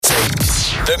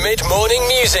The mid-morning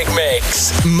music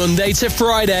mix. Monday to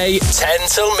Friday, 10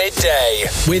 till midday.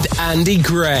 With Andy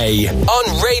Gray.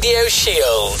 On Radio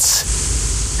Shields.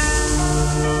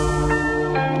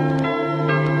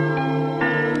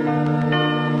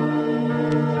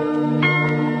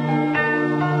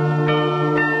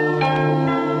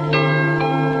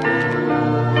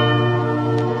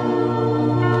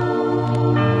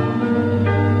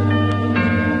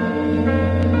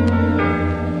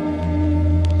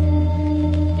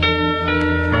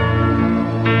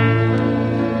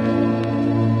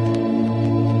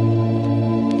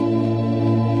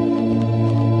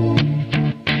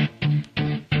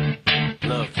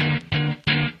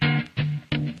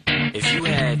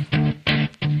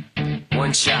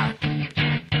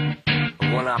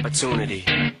 Opportunity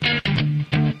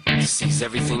to seize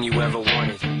everything you ever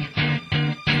wanted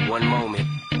in one moment.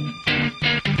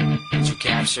 Did you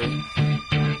capture it?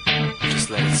 Just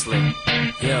let it slip.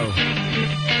 Yo.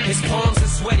 His palms are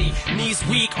sweaty, knees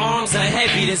weak, arms are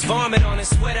heavy. There's vomit on his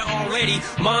sweater already.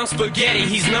 Mom's spaghetti,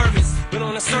 he's nervous, but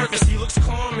on the surface he looks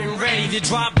calm and ready to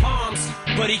drop bombs.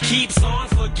 But he keeps on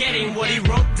forgetting what he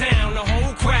wrote down. The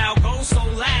whole crowd goes so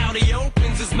loud, he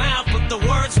opens his mouth, but the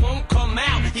words won't come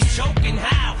out. He's choking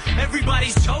how?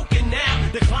 Everybody's choking now.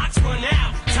 The clock's run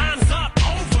out, time's up,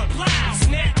 over, plow.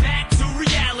 Snap back to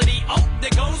reality. Oh,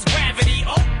 there goes gravity.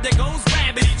 Oh, there goes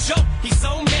gravity. Choke. He's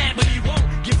so mad, but he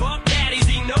won't give up. Daddies,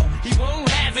 he know he won't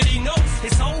have it. He knows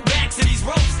his whole back to these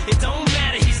ropes. It don't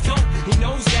matter, he's dope. He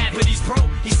knows that, but he's broke.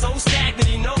 He's so stagnant.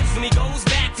 He knows when he goes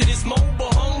back to this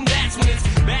mobile home. That's when it's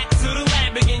back to the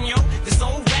lab again, yo. This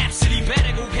old rhapsody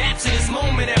better go capture this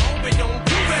moment and hope it don't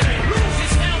do better. Lose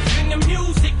yourself in the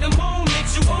music, the moment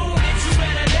you own it. You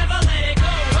better never let it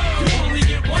go. You only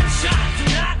get one shot. Do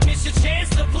not miss your chance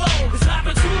to blow. This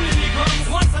opportunity comes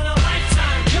once in a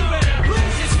lifetime. You better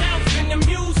lose yourself in the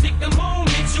music, the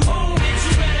moment you own it.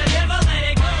 You better never let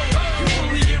it go. You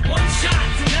only get one shot.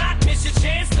 Do not miss your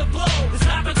chance to blow. This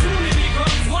opportunity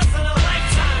comes once in a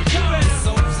lifetime. You better.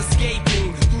 Soul's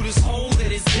escaping through this hole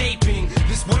that is gaping.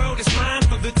 This world is mine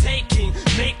for the taking.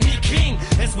 Make me king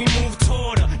as we move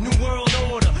toward a new world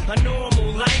order. A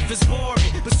normal life is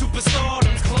boring, but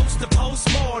superstardom's close to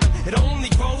postmortem. It only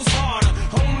grows harder,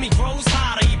 homie grows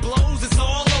hotter. He blows, it's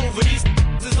all over. These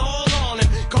is all on him.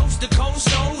 Coast to coast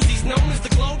shows, he's known as the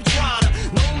Globetrotter.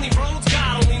 Lonely roads,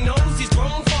 God only knows he's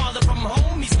grown farther from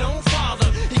home. He's no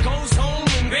father. He goes home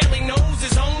and barely knows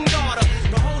his own daughter.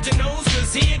 But hold your nose,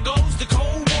 cause here goes the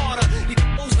cold water. These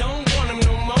don't want him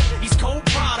no more. He's cold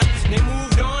product. They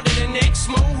moved on to the next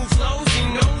mo who flows. He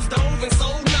knows dove and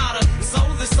sold nada. And so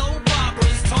the soap opera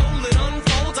is told. It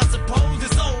unfolds, I suppose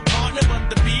it's old partner, but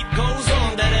the beat goes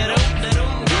on. You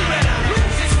better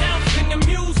lose yourself in the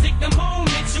music, the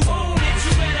moment you own it.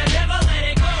 You better never let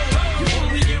it go. You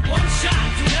only get one shot.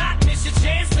 Do not miss your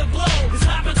chance to blow. This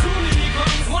opportunity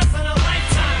comes once in a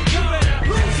lifetime. You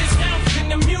better lose yourself in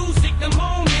the music, the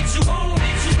moment you own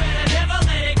it. You better never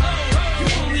let it go. You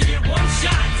only get one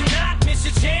shot. Do not miss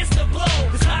your chance to blow.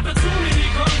 This opportunity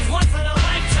comes once in a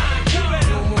lifetime. You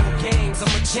better. No more games,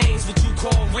 I'ma change what you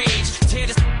call rage. Tear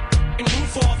this and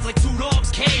roof off like two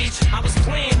dogs' cage. I was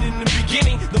playing in the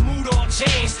beginning, the mood all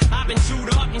changed. I've been chewed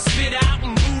up and spit out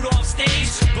and booed off stage,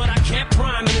 but I kept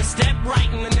rhyming and stepped right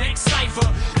in the next cipher.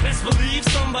 Best believe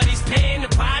somebody's paying the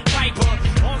Pied Piper.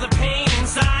 All the pain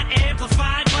inside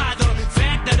amplified by the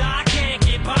fact that I can't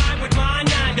get by with my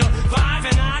 9 to 5,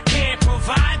 and I can't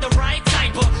provide the right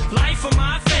type of life for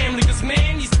my family. Cause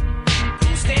man, these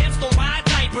food stamps don't buy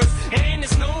diapers, and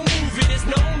there's no movie, there's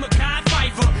no Mackay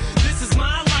Pfeiffer. This is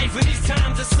my life, and these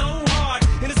times are so hard,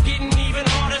 and it's getting even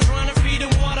harder trying to feed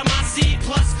and water my seed.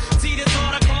 Plus, see this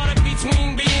order caught up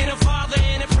between being a father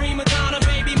and a prima donna.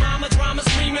 Baby mama drama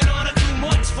screaming on her. Too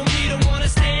much for me to wanna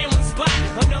stay in one spot.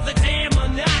 Another damn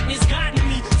monotony's gotten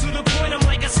me to the point I'm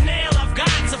like a snail. I've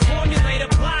got to formulate a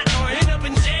plot or end up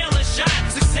in jail or shot.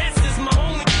 Success is my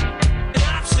only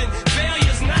option.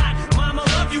 Failure's not. Mama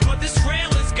love you, but this trail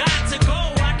has got to go.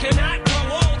 I cannot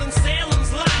grow old in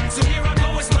Salem's lot. So here I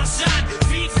go, it's my shot.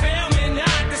 Feet fail me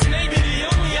not. This may be the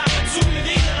only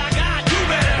opportunity that I got. You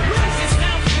better lose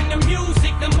yourself in the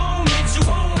music, the moment you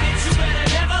own it. You better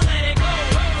never let it go.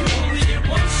 You only get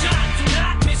one shot. Do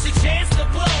not miss your chance to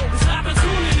blow. This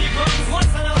opportunity comes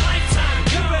once in a lifetime.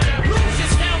 You better lose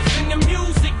yourself in the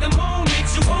music, the moment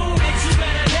you own it. You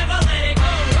better never let it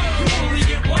go. You only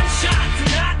get one shot. Do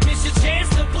not miss your chance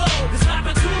to blow. This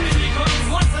opportunity comes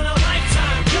once in a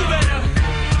lifetime. You better.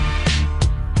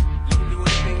 You can do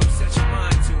anything you set your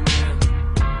mind to, man.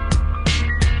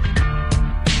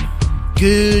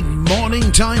 Good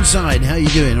morning, Tyneside. How you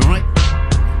doing? All right.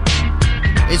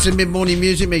 It's a mid-morning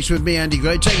music mix with me, Andy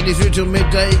Gray, taking you through till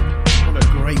midday. What a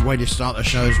Great way to start the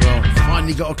show as well.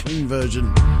 Finally got a clean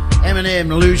version.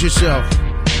 Eminem, Lose Yourself,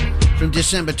 from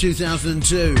December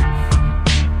 2002.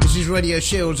 This is Radio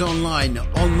Shields online,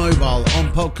 on mobile,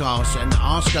 on podcast, and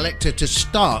Ask Alexa to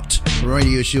start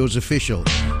Radio Shields official.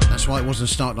 That's why it wasn't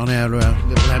started on our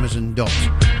little Amazon dot. So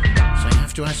you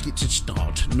have to ask it to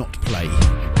start, not play.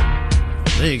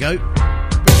 There you go.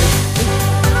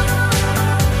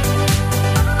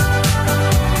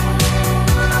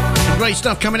 Some great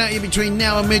stuff coming at you between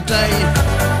now and midday.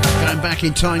 Going back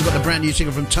in time, got the brand new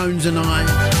single from Tones and I.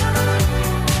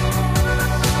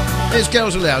 Here's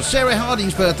Girls Aloud. Sarah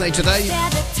Harding's birthday today.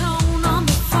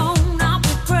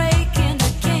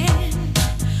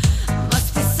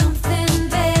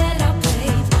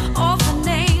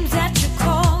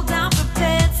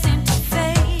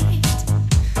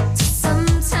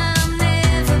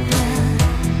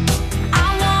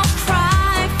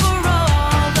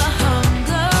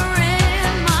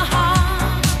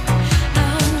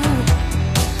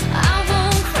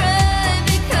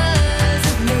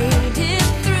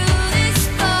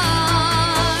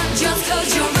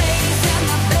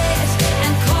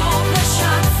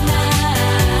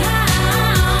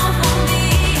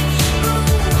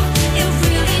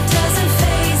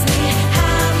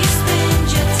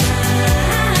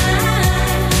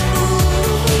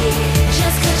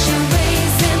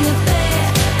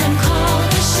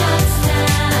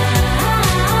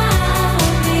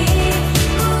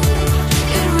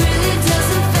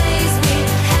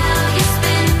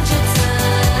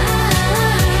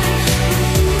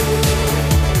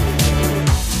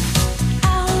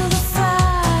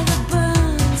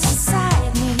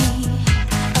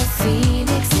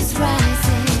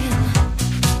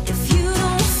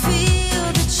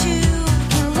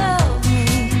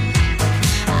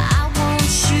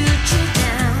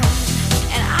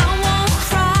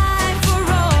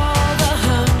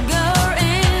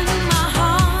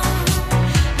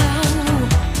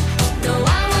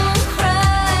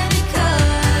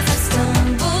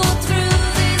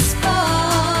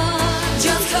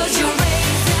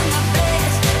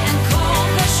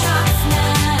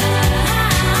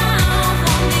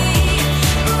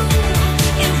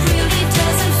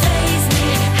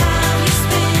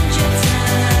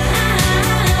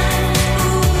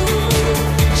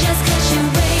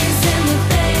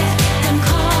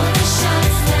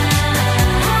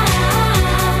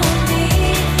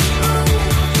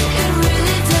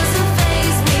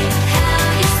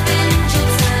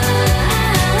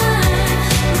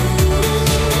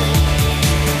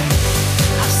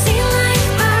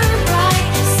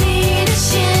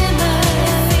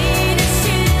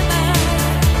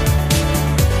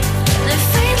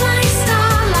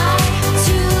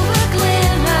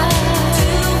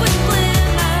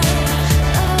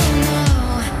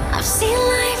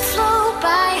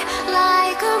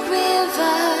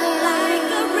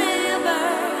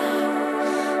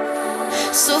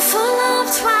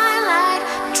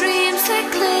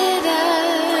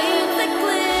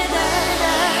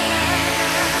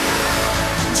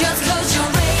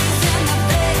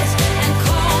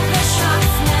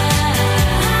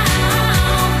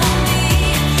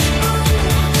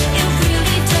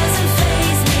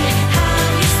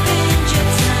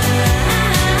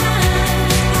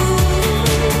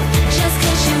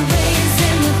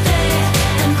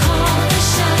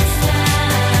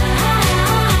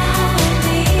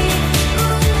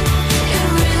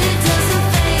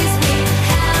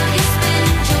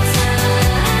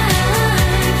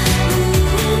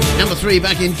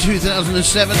 Back in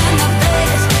 2007.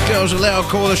 Girls Aloud,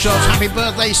 Call the Shots. Happy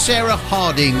birthday, Sarah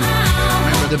Harding.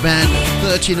 Member of the band,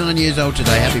 39 years old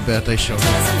today. Happy birthday, Charlotte.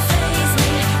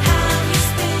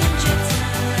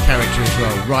 Character as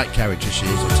well. Right character she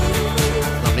is, I'll tell you.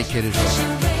 Lovely kid as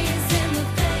well.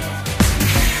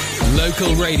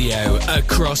 Local radio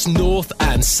across North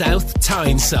and South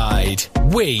Tyneside.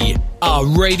 We are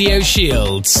Radio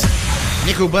Shields.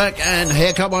 Nickelback and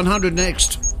Haircut 100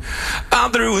 next.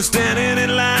 I'm through with standing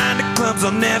in line to clubs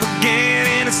I'll never get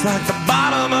in. It's like the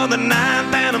bottom of the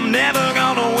ninth and I'm never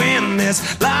gonna win this.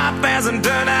 Life hasn't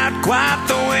turned out quite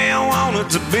the way I want it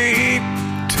to be.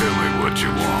 Tell me what you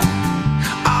want.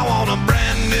 I want a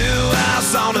brand new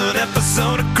house on an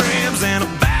episode of Cribs, and a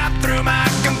bathroom I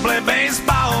can play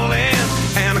baseball in,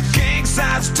 and a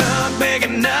king-size tub big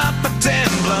enough for 10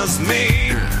 plus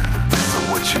me. So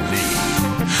what you need?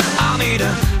 I'll need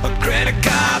a credit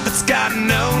card that's got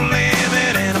no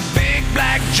limit, and a big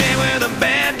black jet with a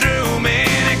bedroom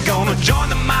in it. Gonna join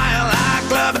the Mile High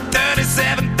Club at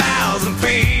 37,000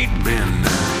 feet. Been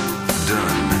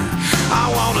done. I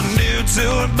want a new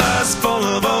tour bus full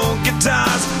of old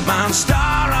guitars, Mine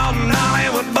Star on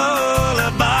Hollywood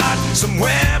Boulevard,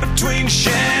 somewhere Sterling,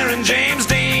 Sharon, James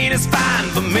Dean is fine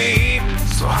for me.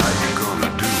 So how you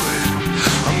gonna do it?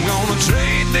 I'm gonna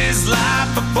trade this life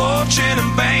for fortune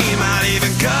and fame. I'd even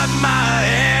cut my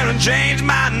hair and change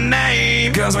my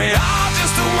name. Cause we all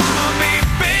just wanna be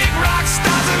big rock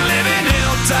stars and live in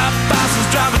hilltop houses,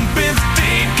 driving 15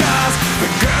 cars. The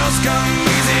girls come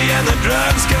easy and the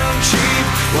drugs come cheap.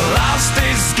 Well, I'll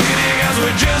stay skinny cause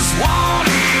we just won't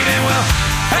eat. And we'll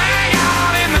hang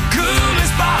out in the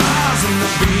coolest bars and the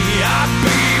VIP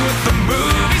with the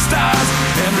movie stars.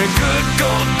 Every good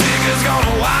gold digger's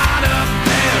gonna wind up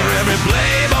there. Every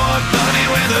playboy bunny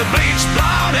with the bleached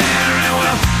blonde hair. And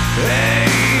well, hey,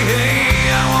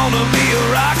 hey, I wanna be a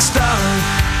rock star.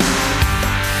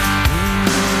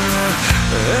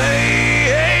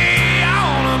 Hey, hey, I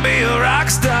wanna be a rock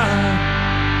star.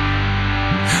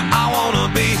 I wanna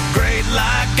be great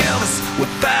like Elvis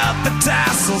without the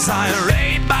tassels. Hire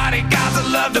 8 bodyguards that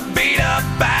love to beat up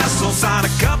assholes. Sign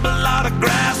a couple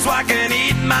autographs so I can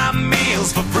eat my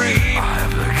meals for free. I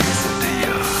have the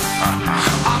quesadilla.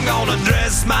 I'm gonna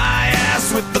dress my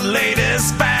ass with the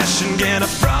latest fashion. Get a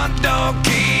front door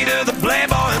key to the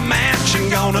Playboy mansion.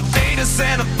 Gonna date a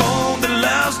Santa phone that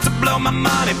loves to blow my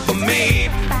money for me.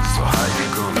 So how you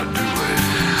gonna do it?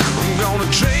 I'm gonna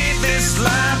trade this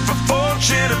life for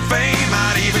fortune and fame.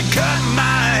 I'd even cut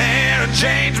my hair and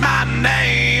change my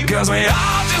name. Cause we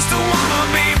all just wanna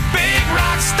be big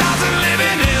rock stars and live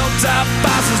in hilltop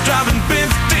houses, driving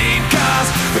 15 cars.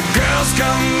 The girls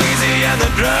come easy and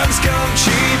the drugs come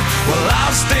cheap. Well,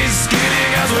 I'll stay skinny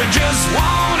cause we just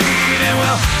won't eat. And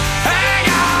we'll hang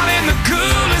out in the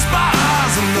coolest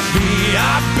bars and the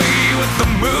VIP with the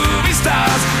movie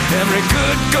stars. Every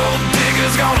good gold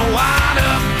digger's gonna wind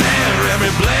up there.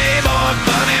 Every playboy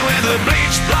bunny with the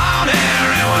bleached blonde hair.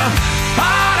 And we'll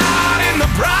hide out in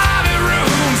the private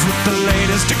rooms with the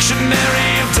latest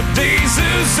dictionary of today's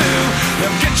who's who.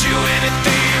 They'll get you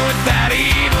anything with that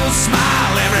evil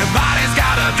smile. Everybody's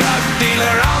got a drug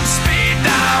dealer on speed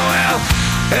dial. Well,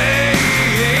 hey,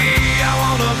 hey, I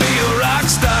wanna be a rock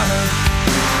star.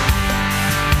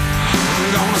 I'm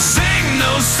gonna sing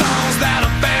those songs that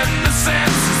offend the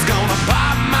senses. Gonna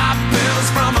pop my pills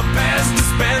from a Pez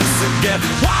dispenser. Get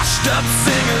washed up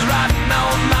singers writing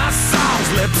all my songs.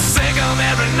 Lip sync them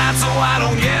every night so I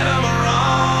don't get them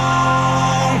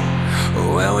wrong.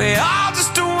 Well, we all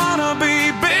just wanna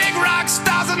be big rock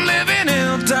stars and live in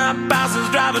hilltop houses,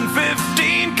 driving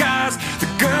 15 cars. The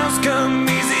girls come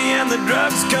easy and the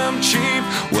drugs come cheap.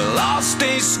 We'll all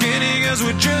stay skinny cause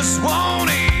we just won't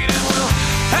eat. And we'll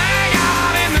hang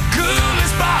out in the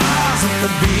coolest bars and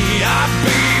the VIP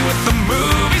with the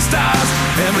movie stars.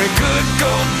 Every good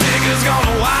gold digger's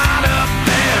gonna wind up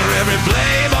there. Every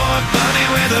playboy bunny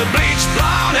with the bleached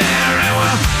blonde hair. And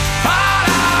we'll hide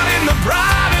out in the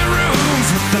private rooms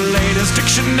with the latest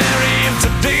dictionary of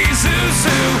today's who's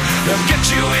who. They'll get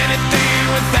you anything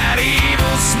with that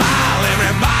evil smile.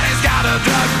 Everybody's got a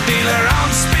drug dealer on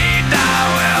speed dial.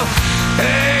 Well,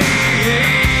 hey,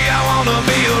 hey, I wanna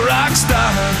be a rock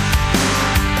star.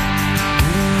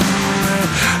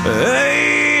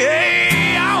 Hey,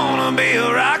 hey, I wanna be a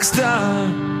rock star.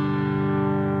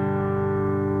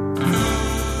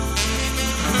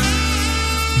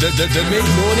 The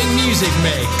mid-morning music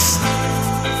mix.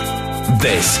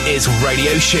 This is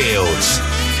Radio Shields.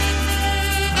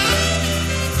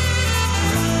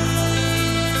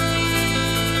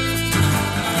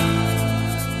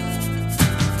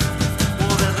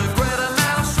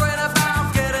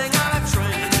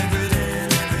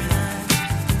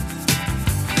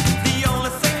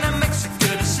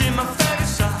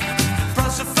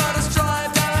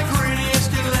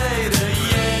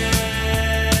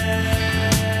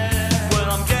 Well,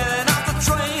 I'm getting off the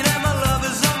train and my love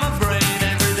is on my brain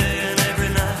every day and every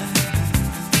night.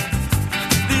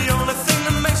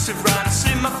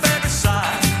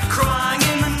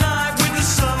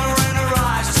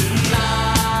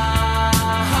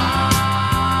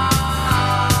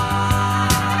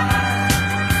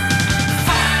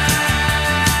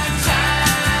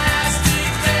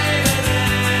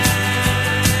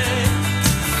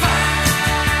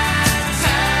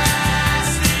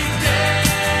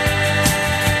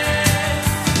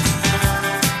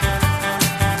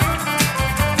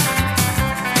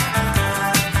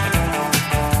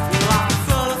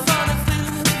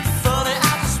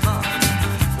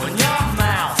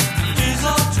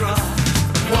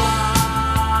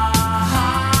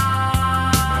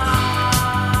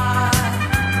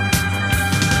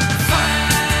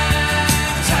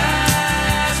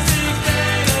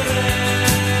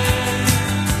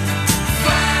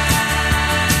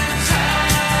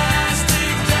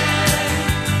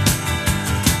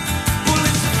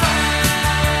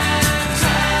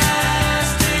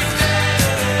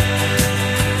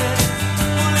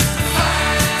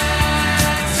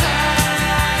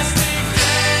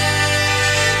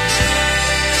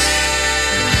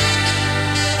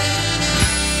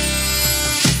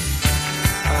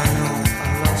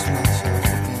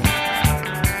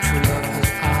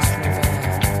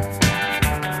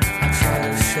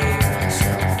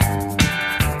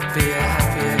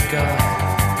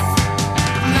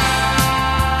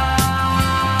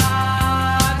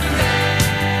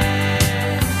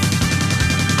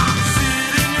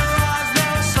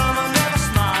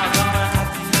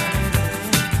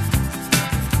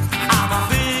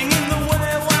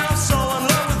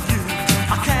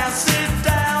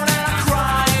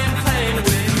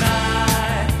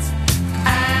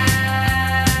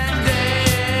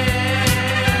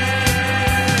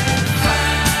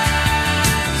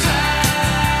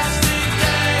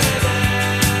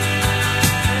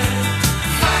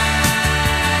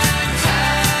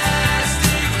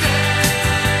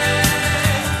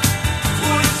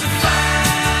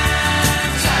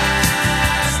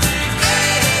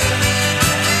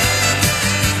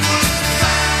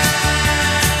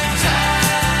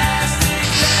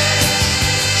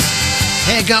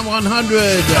 Haircut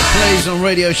 100 plays on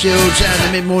Radio Shields and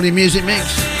the Mid-Morning Music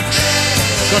Mix.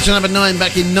 Got to number 9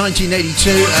 back in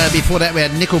 1982. Before that we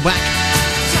had Nickelback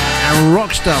and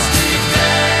Rockstar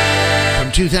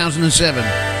from 2007.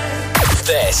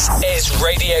 This is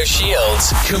Radio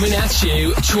Shields, coming at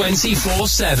you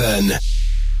 24/7.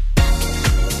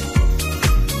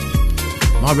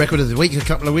 My record of the week a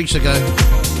couple of weeks ago.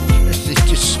 This is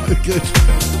just so good.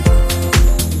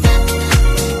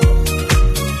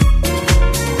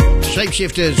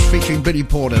 Shapeshifters featuring Billy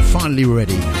Porter, finally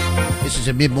ready. This is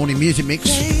a Mid-Morning Music Mix.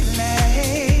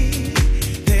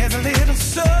 There's a little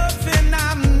something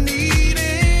I'm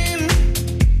needing.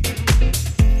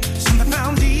 Something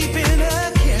found deep in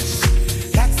a kiss.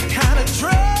 That's the kind of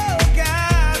drug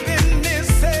I've been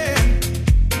missing.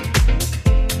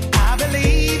 I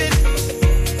believe it.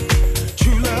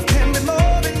 True love can be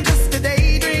more than just a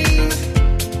daydream.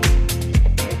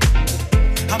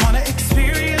 I wanna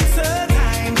experience a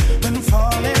time when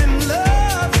falling in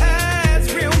love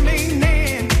has real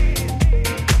meaning.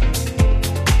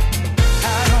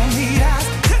 I don't need eyes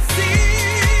to see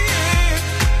it.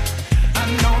 I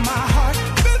know my heart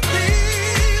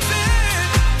believes it.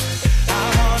 I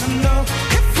wanna know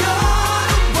if you're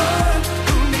the one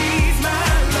who needs my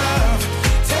love.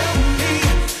 Tell me,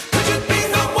 could you be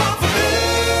the one for me?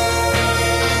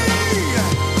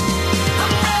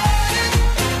 I'm ready,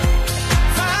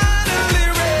 finally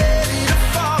ready to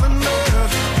fall in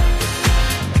love.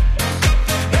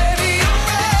 Baby, I'm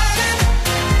ready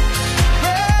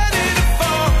to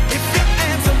fall. If you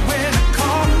answer when I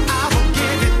call, I will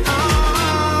give it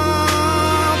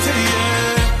all to you.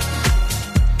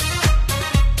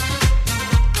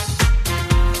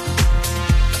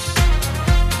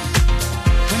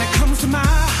 When it comes to my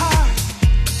heart,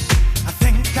 I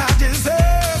think I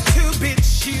deserve to be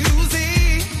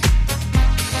choosy.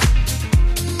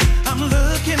 I'm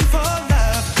looking for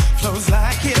love, flows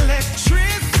like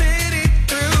electricity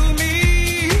through me.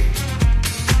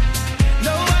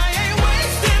 No, I ain't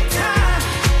wasting time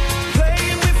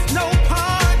playing with no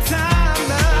part-time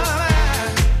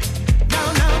love. No,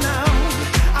 no, no,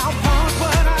 I want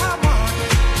what I want.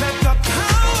 Let the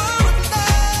power of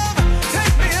love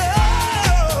take me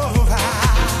over.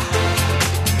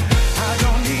 I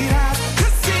don't need eyes to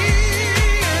see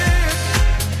it.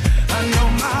 I know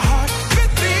my heart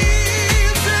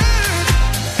believes it.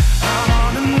 I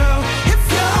wanna know if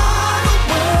you're the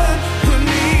one who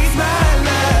needs my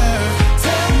love.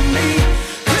 Tell me,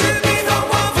 could you be the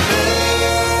one for me?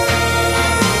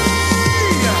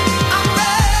 I'm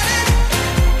ready,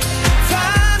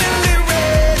 finally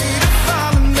ready to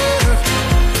fall in love.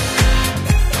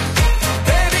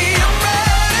 Baby, I'm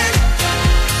ready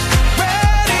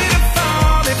to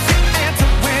fall. If you answer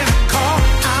when I call,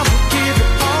 I will give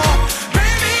it all.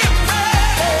 Baby, I'm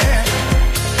ready,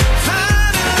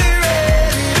 finally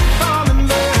ready to fall in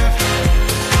love.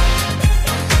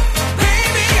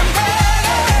 Baby, I'm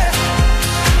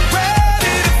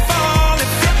ready to fall.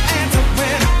 If you answer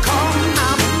when I call, I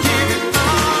will give it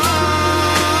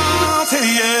all to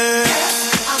you.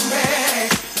 I'm ready.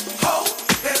 Hope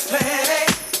there's plenty.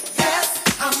 Yes,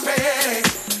 I'm ready.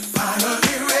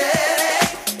 Finally ready.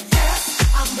 Yes,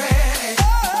 I'm ready.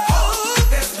 Hope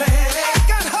there's plenty. I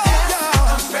got hope, y'all.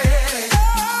 I'm ready.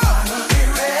 Finally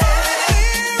ready.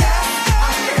 Yes,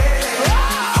 I'm ready.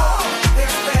 Hope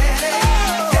there's plenty.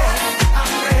 Yes,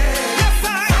 I'm ready. Yes, I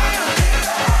am.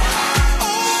 Oh,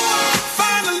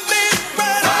 finally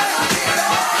ready.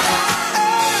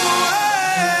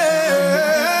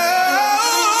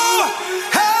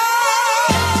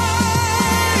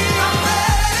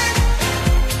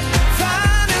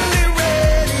 Finally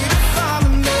ready to fall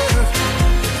in love.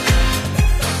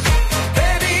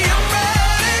 Baby, I'm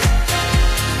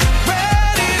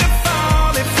ready to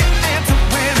fall. If you answer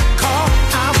when I call,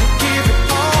 I will give it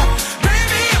all.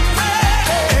 Baby, I'm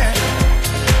ready,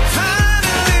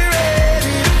 finally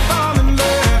ready to fall in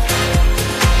love.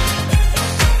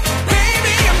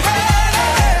 Baby, I'm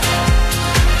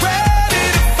ready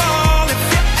to fall. If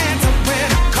you answer when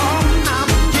I call, I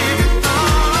will give it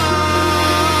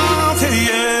all to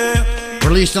you.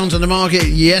 Released onto the market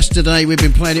yesterday. We've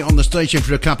been playing it on the station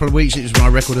for a couple of weeks. It was my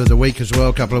record of the week as well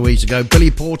a couple of weeks ago.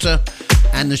 Billy Porter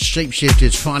and the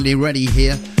Shapeshifters, finally ready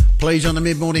here. Plays on the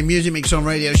Mid-Morning Music Mix on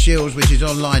Radio Shields, which is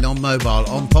online, on mobile,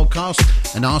 on podcast,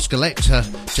 and ask Alexa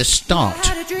to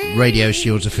start Radio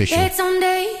Shields official. That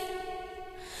someday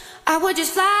I would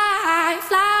just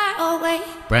fly away.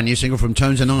 Brand new single from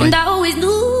Tones and I. And I always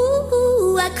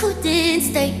knew I couldn't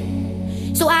stay.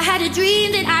 So I had a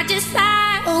dream that I'd just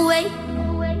fly away.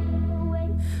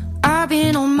 I've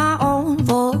been on my own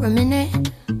for a minute.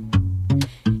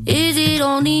 Is it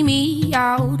only me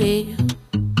out there?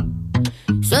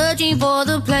 searching for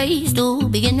the place to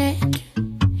begin it.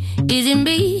 Is it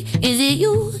me? Is it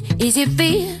you? Is it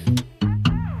fear?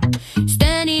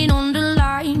 Standing on the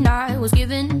line I was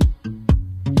given.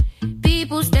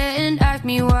 People stare and ask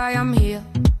me why I'm here.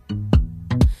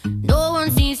 No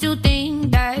one seems to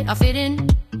think that I fit in,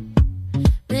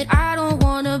 but I don't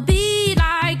wanna be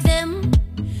like them.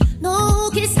 No,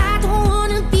 'cause I don't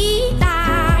wanna be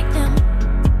like them.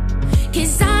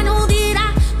 'Cause I know that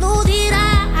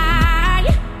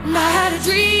I had a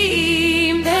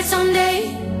dream that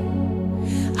someday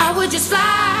I would just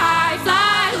fly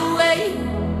away.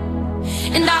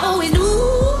 And I always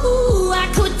knew I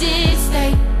couldn't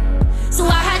stay, so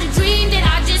I had a dream that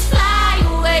I'd just fly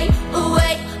away.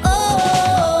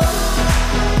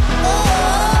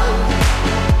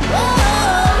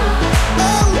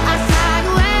 I fly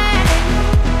away.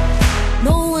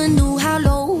 No one knew how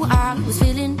low I was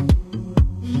feeling.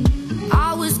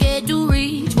 I was scared to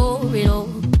reach for it all,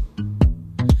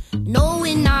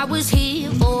 knowing I was here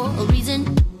for a reason.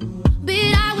 But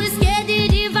I was scared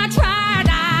that if I tried,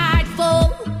 I'd fall.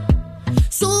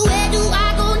 So where do I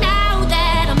go now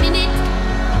that I'm in it?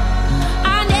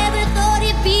 I never thought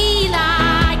it'd be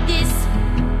like this.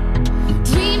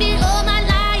 Dreamed it all my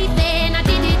life and I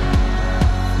did it.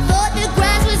 Thought the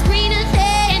grass was greener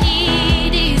than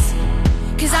it is.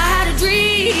 'Cause I had a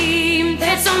dream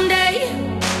that someday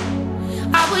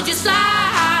I would just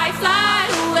fly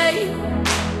away.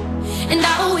 And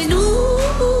I always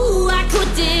knew I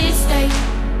couldn't stay,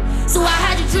 so I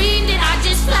had a dream that I'd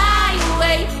just fly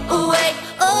away.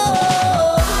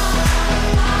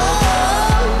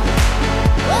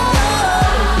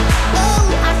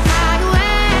 I fly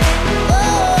away.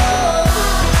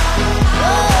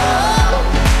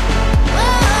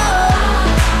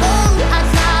 I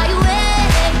fly away.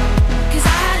 'Cause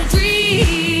I had a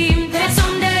dream that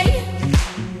someday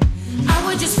I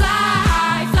would just fly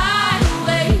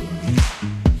away.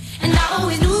 And I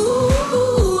always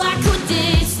knew I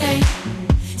couldn't stay,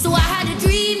 so I had a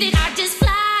dream that I'd just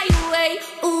fly away.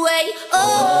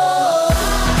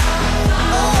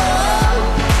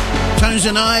 Tones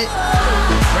and I,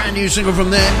 brand new single from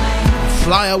them.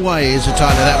 Fly Away is the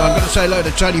title of that one. I'm going to say hello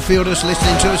to Tony Fielders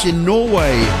listening to us in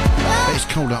Norway. But it's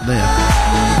cold up there.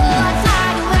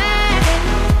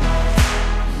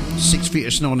 6 feet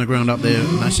of snow on the ground up there,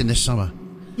 and that's in the summer.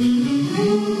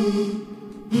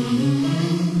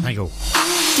 Thank you.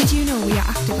 Did you know we are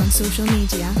active on social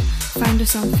media? Find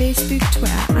us on Facebook,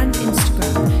 Twitter and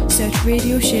Instagram. Search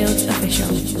Radio Shields Official.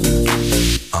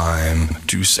 I'm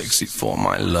too sexy for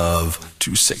my love,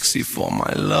 too sexy for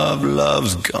my love,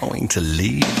 love's going to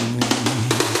leave me.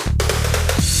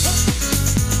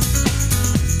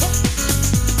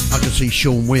 I can see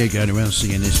Sean Weir going around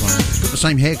singing this one. He's got the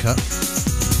same haircut.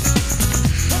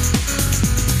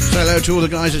 Say hello to all the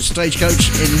guys at Stagecoach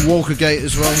in Walkergate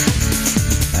as well.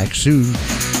 Back soon.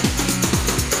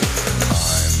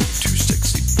 I'm too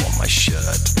sexy for my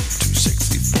shirt, too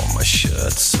sexy for my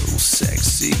shirt, so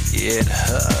sexy it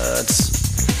hurts.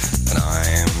 And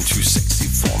I'm too sexy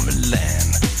for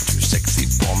Milan, too sexy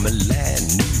for Milan,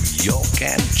 New York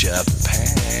and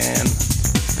Japan.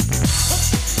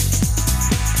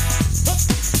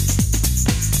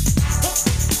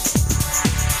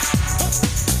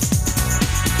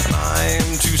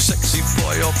 I'm too sexy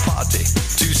for your party,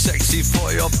 too sexy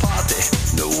for your party.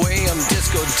 No way I'm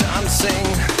disco dancing.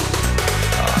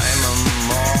 I'm a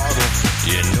model,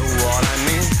 you know what I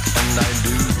mean. And I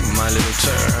do my little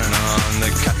turn on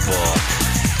the catwalk.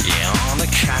 Yeah, on the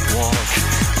catwalk,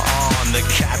 on the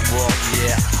catwalk.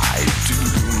 Yeah, I do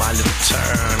my little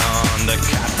turn on the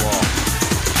catwalk.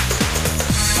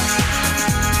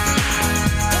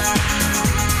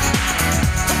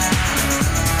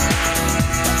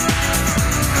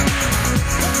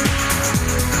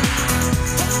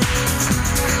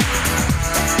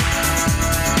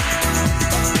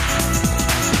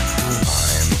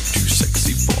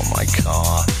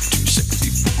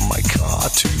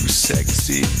 Too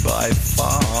sexy by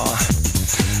far.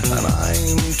 And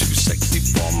I'm too sexy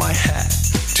for my hat,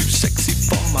 too sexy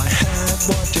for my hat.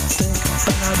 What do you think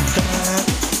about that?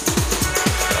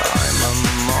 I'm a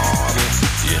model,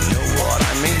 you know what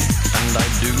I mean. And I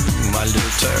do my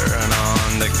little turn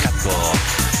on the catwalk.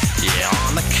 Yeah,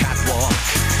 on the catwalk,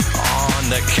 on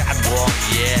the catwalk.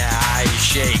 Yeah, I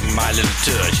shake my little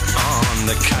touch on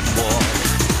the catwalk.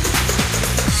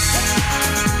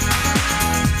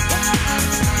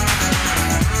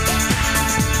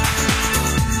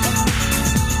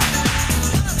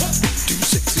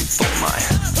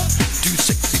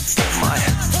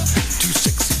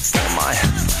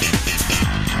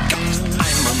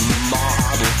 I'm a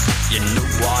model, you know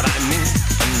what I mean,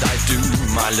 and I do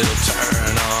my little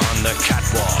turn on the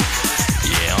catwalk.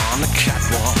 Yeah, on the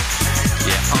catwalk.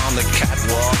 Yeah, on the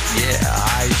catwalk. Yeah,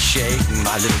 I shake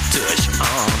my little tush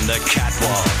on the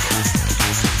catwalk.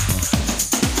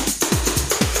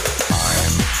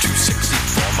 I'm too sexy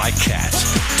for my cat.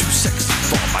 Too sexy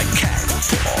for my cat.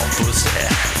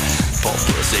 Poor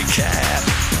pussy cat.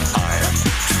 I'm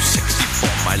too sexy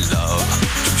for my love.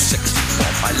 Too sexy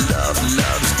for my love.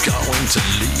 Love's going to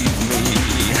leave me.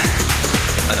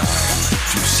 And I'm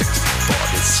too sexy for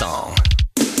this song.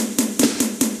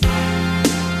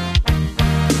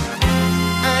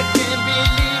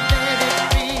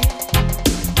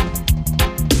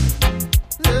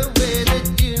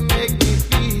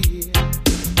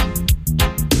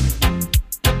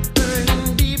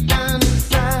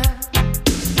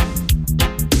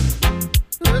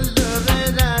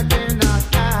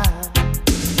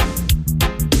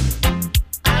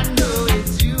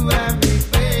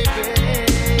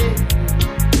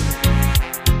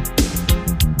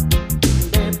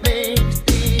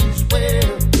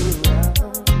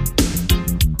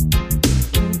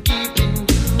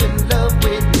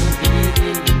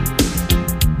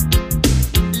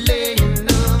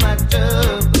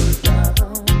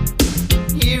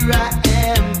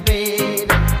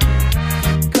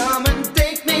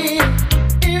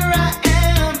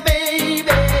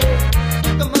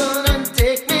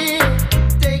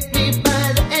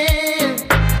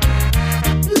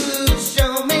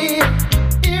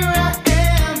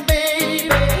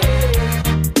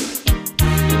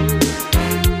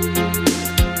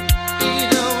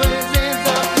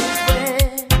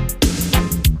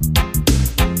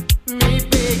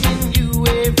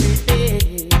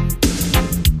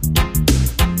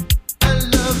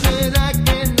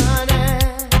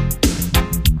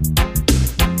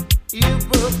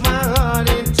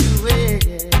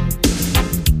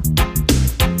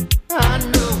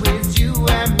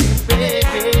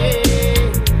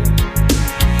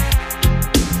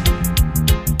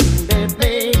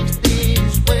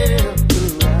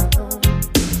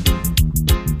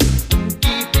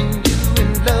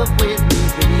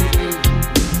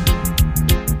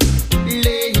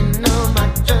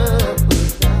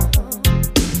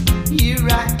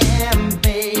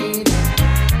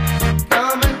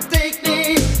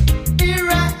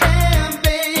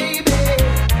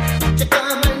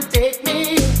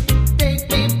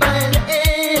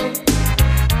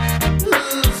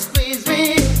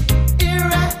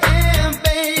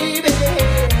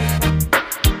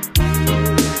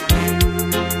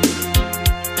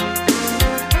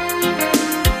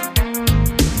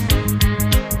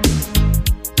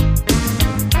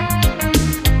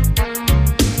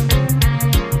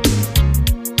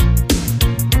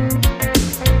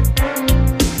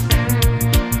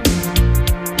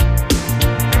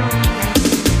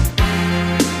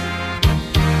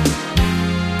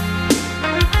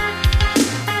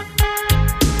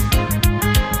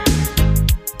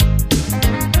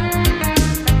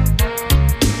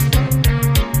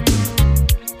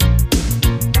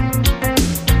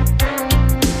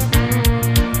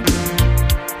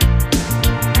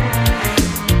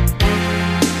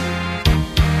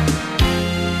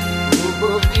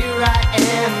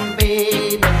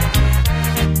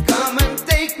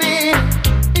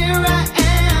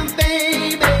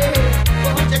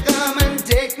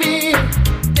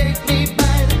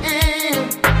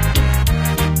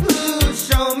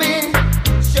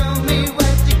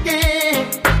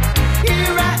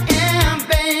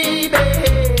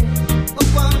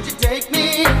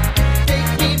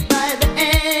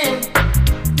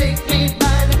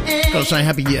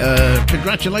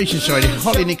 Congratulations, sorry,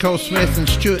 Holly Nicole Smith and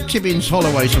Stuart Tibbins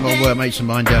Holloway, some old workmates of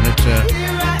mine down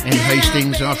at in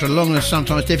Hastings. After a long and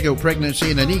sometimes difficult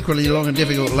pregnancy and an equally long and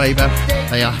difficult labour,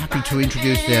 they are happy to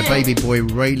introduce their baby boy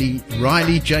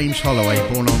Riley James Holloway,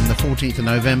 born on the 14th of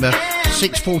November,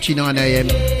 6:49 a.m,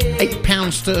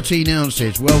 £8 13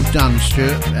 ounces. Well done,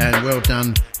 Stuart, and well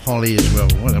done, Holly, as well.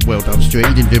 Well done, Stuart.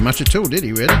 He didn't do much at all, did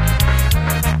he, really?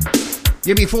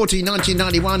 UB40,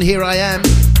 1991, Here I Am.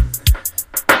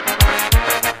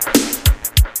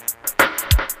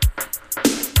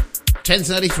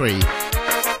 $10.33.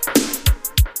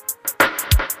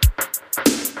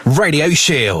 Radio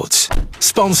Shields,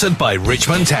 sponsored by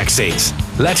Richmond Taxis.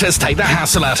 Let us take the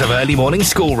hassle out of early morning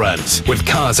school runs with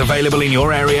cars available in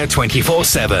your area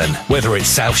 24/7. Whether it's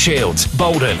South Shields,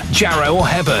 Bolton, Jarrow or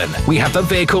Hebburn, we have the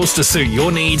vehicles to suit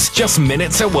your needs just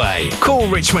minutes away. Call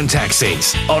Richmond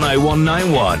Taxis on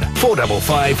 0191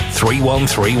 455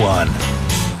 3131.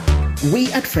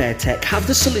 We at Fairtech have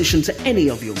the solution to any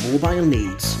of your mobile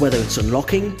needs, whether it's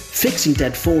unlocking, fixing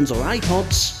dead phones or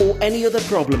iPods, or any other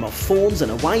problem of phones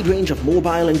and a wide range of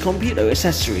mobile and computer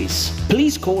accessories.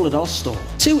 Please call at our store,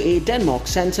 2A Denmark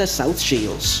Centre, South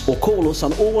Shields, or call us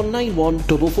on 0191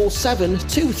 447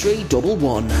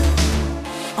 2311.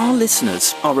 Our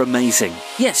listeners are amazing.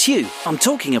 Yes, you. I'm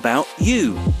talking about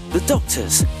you. The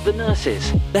doctors, the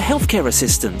nurses, the healthcare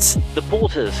assistants, the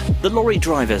porters, the lorry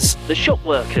drivers, the shop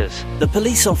workers, the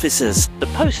police officers, the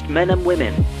postmen and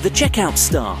women, the checkout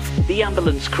staff, the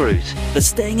ambulance crews, the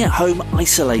staying-at-home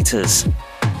isolators.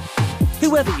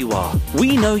 Whoever you are,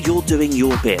 we know you're doing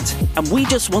your bit, and we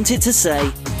just wanted to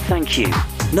say thank you.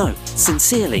 No,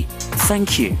 sincerely,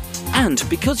 thank you. And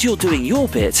because you're doing your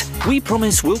bit, we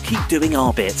promise we'll keep doing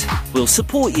our bit. We'll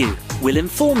support you, we'll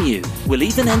inform you, we'll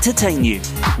even entertain you.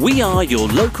 We are your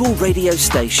local radio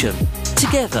station.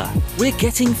 Together, we're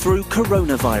getting through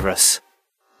coronavirus.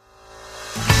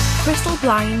 Crystal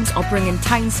Blinds are bringing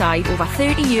Tyneside over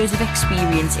 30 years of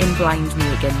experience in blind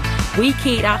making. We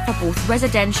cater for both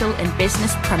residential and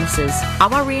business premises.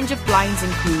 Our range of blinds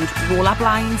include roller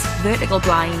blinds, vertical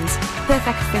blinds,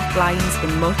 perfect fit blinds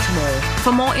and much more.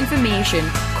 For more information,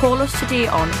 call us today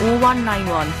on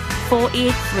 0191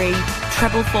 483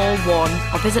 4441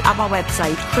 or visit our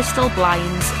website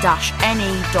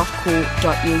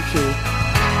crystalblinds-ne.co.uk.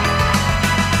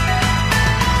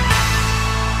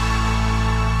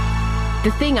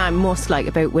 The thing I most like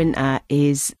about winter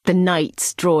is the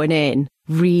nights drawing in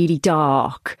really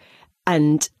dark,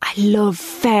 and I love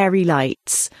fairy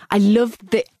lights. I love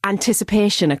the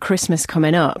anticipation of Christmas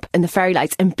coming up and the fairy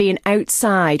lights and being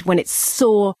outside when it's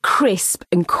so crisp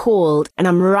and cold and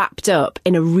I'm wrapped up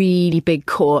in a really big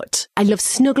coat. I love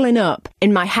snuggling up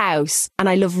in my house and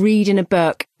I love reading a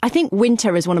book. I think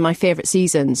winter is one of my favourite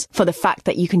seasons for the fact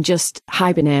that you can just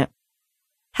hibernate.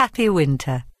 Happy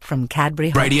winter from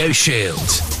Cadbury Hall. Radio Shield.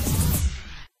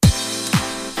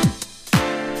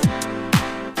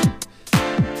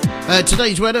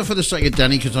 Today's weather, for the sake of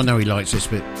Danny, because I know he likes this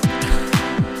bit.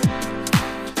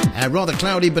 Rather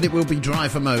cloudy, but it will be dry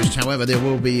for most. However, there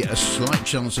will be a slight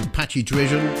chance of patchy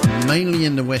drizzle, mainly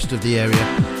in the west of the area.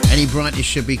 Any brightness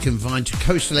should be confined to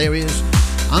coastal areas.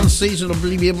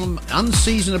 Unseasonably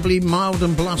mild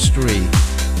and blustery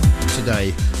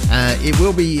today. It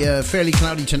will be fairly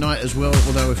cloudy tonight as well,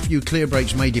 although a few clear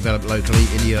breaks may develop locally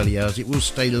in the early hours. It will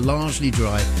stay largely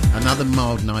dry. Another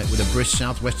mild night with a brisk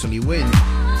southwesterly wind.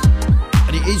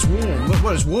 And it is warm.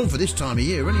 Well, it's warm for this time of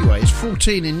year anyway. It's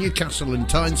 14 in Newcastle and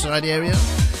Tyneside area,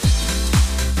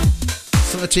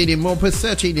 13 in Morpeth,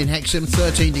 13 in Hexham,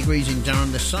 13 degrees in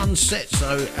Durham. The sun sets,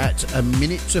 though, at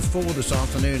 4:01 this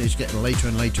afternoon. It's getting later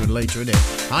and later and later in it.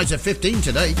 Highs are 15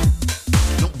 today.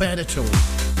 Not bad at all.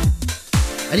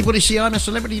 Anybody see I'm a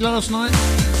Celebrity last night?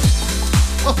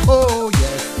 Oh,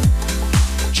 yes.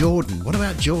 Jordan. What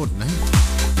about Jordan, eh?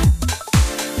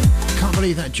 Can't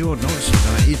believe that Jordan, honestly.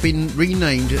 Right? He's been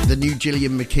renamed the new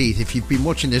Gillian McKeith. If you've been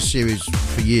watching this series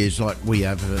for years, like we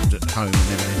have at home and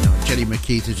everything, Gillian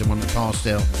McKeith is the one that passed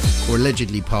out, or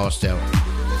allegedly passed out,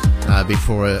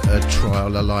 before a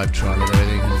trial, a live trial and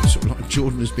everything. And sort of like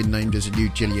Jordan has been named as a new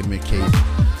Gillian McKeith.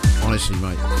 Honestly,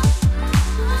 mate.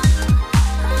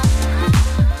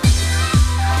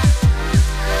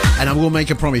 And I will make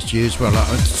a promise to you as well.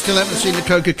 I still haven't seen the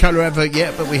Coca-Cola advert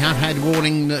yet, but we have had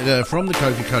warning from the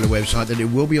Coca-Cola website that it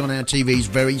will be on our TVs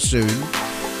very soon.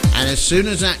 And as soon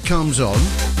as that comes on,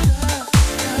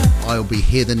 I'll be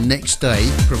here the next day,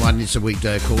 providing it's a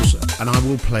weekday, of course, and I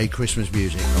will play Christmas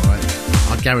music, all right?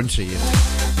 I guarantee you.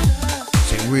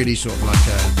 So it really sort of like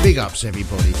big ups,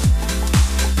 everybody.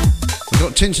 We've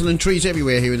got tinsel and trees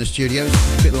everywhere here in the studio.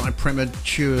 It's a bit like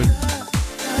premature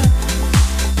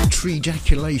tree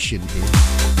ejaculation here.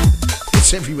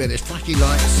 It's everywhere. There's flashy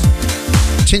lights,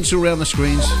 tinsel around the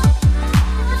screens.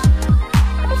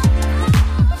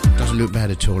 Doesn't look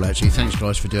bad at all, actually. Thanks,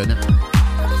 guys, for doing that.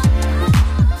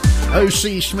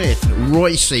 O.C. Smith,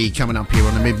 Roy C. coming up here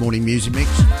on the mid-morning music mix.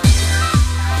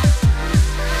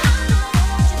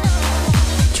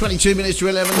 22 minutes to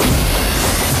 11.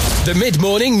 The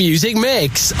mid-morning music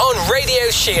mix on Radio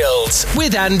Shields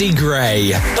with Andy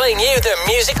Gray, playing you the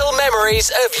musical memories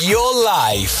of your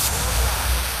life.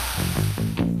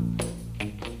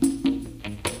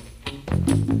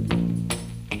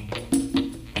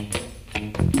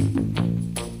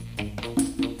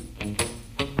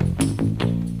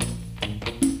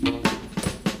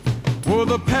 Well,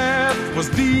 the path was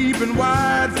deep and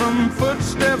wide from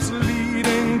footsteps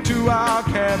leading to our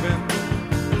cabin.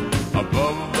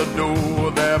 Above the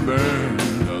door there burned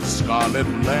a scarlet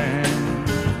lamp.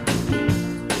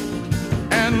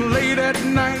 And late at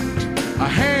night a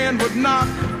hand would knock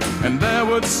and there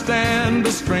would stand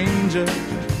a stranger.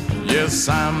 Yes,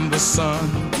 I'm the son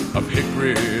of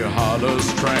Hickory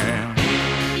Hollow's tramp.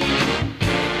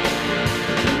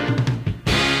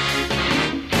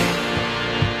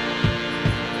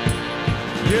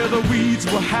 Yeah, the weeds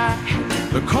were high,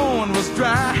 the corn was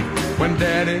dry when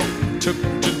Daddy took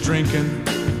to drinking.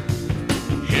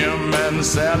 Him and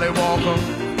Sally Walker,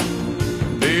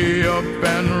 they up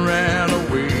and ran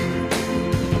away.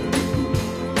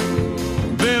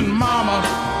 Then Mama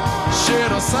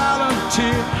shed a silent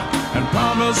tear and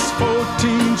promised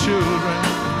 14 children,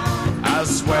 I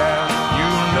swear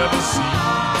you'll never see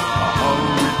a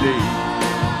hungry day.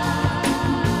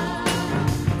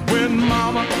 When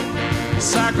Mama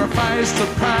sacrificed the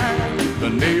pride, the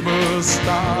neighbors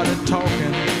started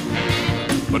talking,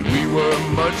 but we were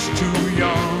much too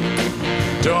young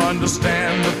to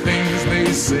understand the things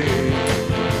they said.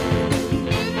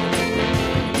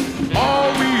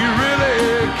 All we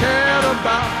really cared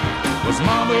about was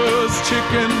Mama's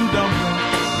chicken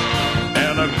dumplings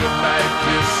and a goodnight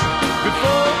kiss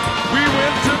before we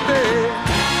went to bed.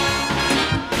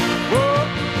 Well,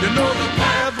 you know the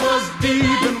path was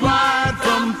deep and wide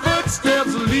from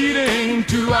footsteps leading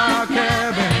to our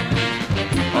cabin.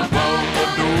 Above the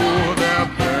door there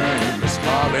burned a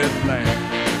scarlet lamp.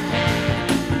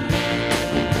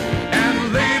 And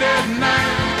late at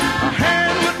night a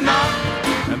hand would knock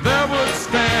and there would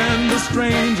stand a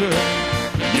stranger.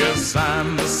 Yes,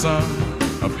 I'm the son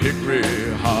of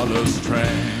Hickory Hollow's tramp.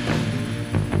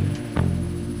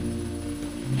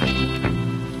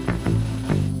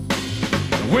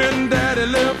 When Daddy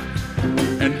left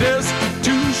and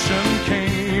destitution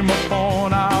came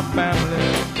upon our family,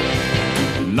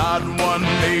 not one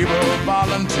neighbor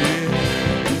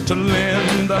volunteered to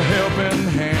lend a helping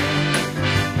hand.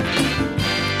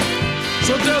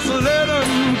 So just let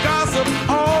them gossip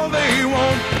all they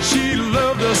want. She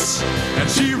loved us and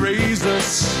she raised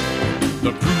us.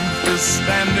 The proof is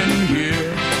standing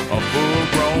here, a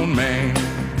full-grown man.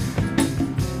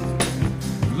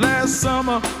 Last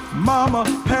summer, Mama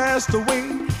passed away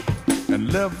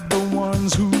and left the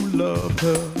ones who loved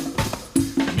her.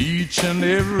 Each and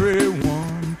every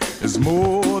one is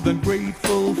more than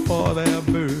grateful for their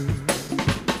birth.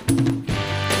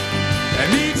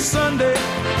 And each Sunday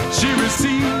she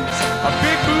receives a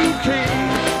big bouquet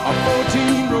of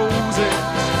 14 roses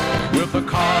with a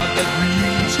card that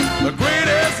reads, the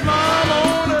greatest mom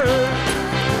on earth.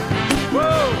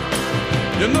 Whoa,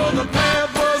 you know the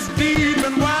path was deep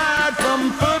and wide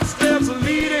from footsteps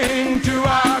leading to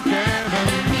our cabin.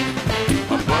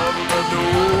 Above the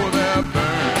door there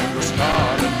burned the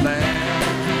scarlet lamp.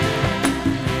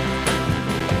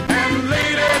 And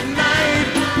late at night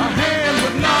a hand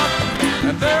would knock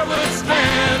and there would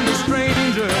stand a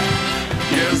stranger.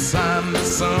 Yes, I'm the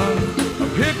son of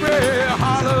Hickory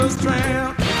Hollow's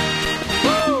tramp.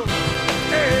 Whoa,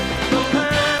 hey, the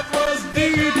path was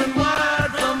deep and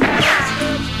wide from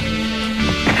footsteps.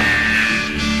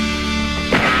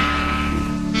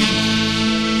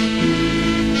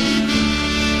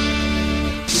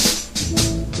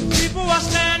 People were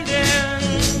standing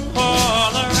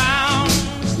all around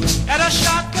at a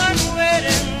shotgun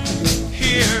wedding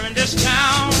here in this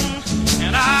town,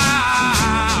 and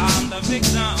I'm the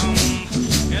victim,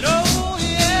 and oh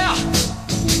yeah,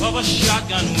 of a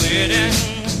shotgun wedding.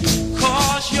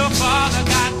 'Cause your father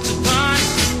got the gun,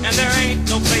 and there ain't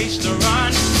no place to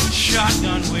run.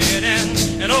 Shotgun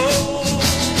wedding, and oh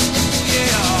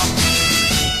yeah.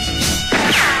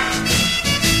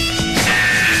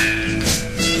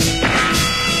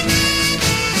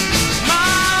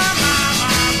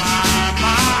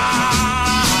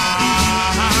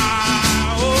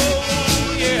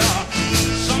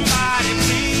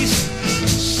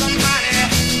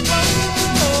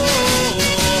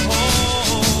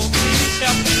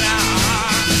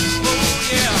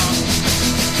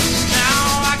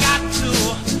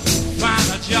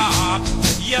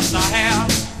 Yes, I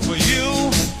have for you,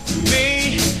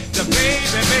 me, the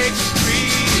baby makes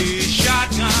three.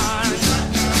 Shotgun,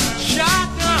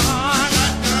 shotgun,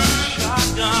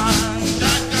 shotgun,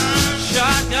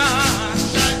 shotgun,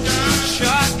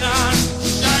 shotgun,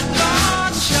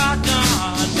 shotgun,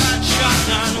 shotgun,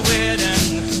 shotgun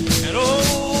wedding, and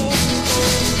oh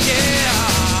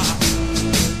yeah.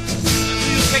 Do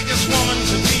you take this woman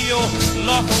to be your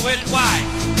lawful wedded wife?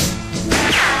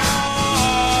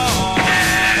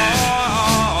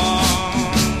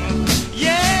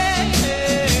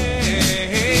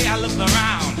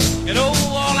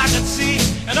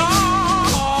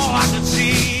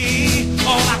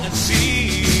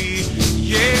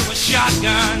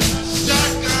 Shotgun,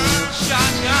 shotgun,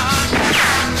 shotgun,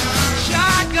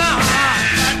 shotgun,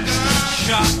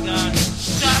 shotgun.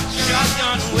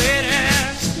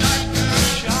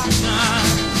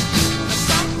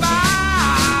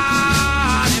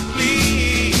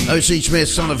 O.C. Smith,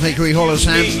 son of Hickory Hollow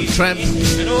Tramp.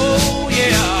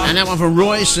 And that one from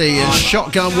Royce, a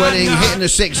Shotgun Wedding, hit in the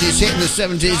 60s, hit in the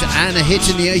 70s, and a hit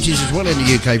in the 80s as well in the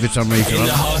UK for some reason. In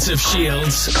the heart of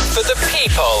Shields, for the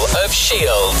people of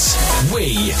Shields,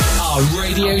 we are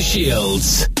Radio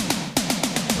Shields.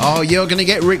 Oh, you're going to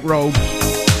get rickrolled.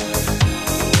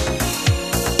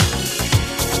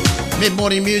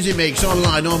 Mid-morning music mix,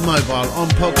 online, on mobile, on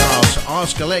podcast.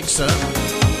 Ask Alexa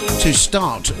to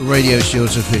start Radio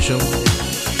Shields official.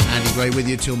 Andy Gray with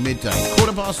you till midday.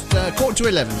 Quarter to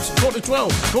 11, quarter to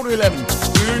 12, quarter to 11.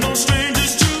 We're no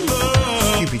strangers to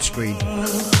love. Stupid screen.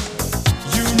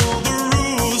 You know the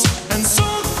rules, and so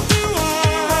do I.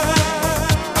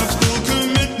 I've full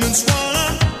commitments while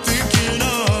I'm thinking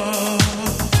of.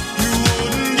 You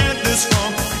wouldn't get this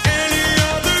from any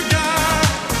other guy.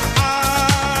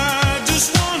 I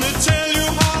just wanna tell you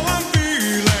how I'm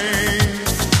feeling.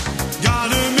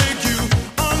 Gotta make you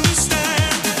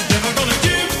understand. Never gonna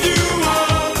give you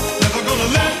up. Never gonna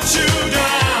let you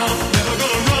down. Never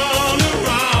gonna run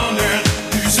around and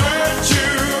desert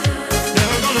you.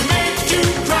 Never gonna make you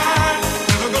cry.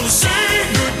 Never gonna say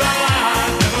goodbye.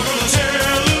 Never gonna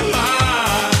tell a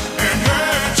lie and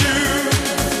hurt you.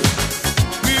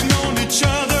 We've known each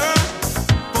other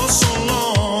for so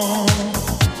long.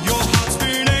 Your heart's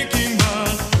been aching,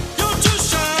 but you're too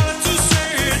shy to say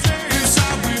it.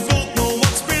 Inside we both know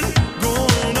what's been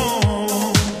going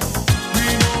on. We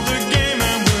know the game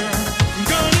and we're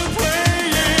gonna play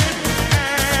it.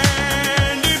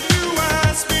 And if you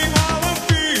ask me how I'm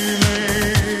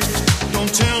feeling,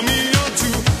 don't tell me you're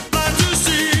too blind to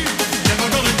see. Never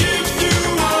gonna give you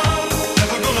up.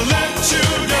 Never gonna let you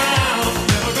down.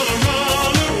 Never gonna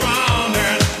run around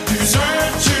and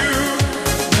desert you.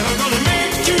 Never gonna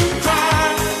make you cry.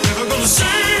 Never gonna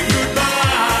say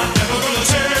goodbye. Never gonna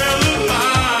tell a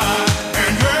lie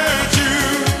and hurt you.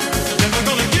 Never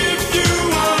gonna give you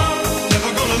up.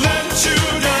 Never gonna let you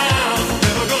down.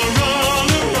 Never gonna run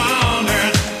around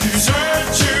and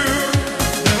desert you.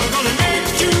 Never gonna make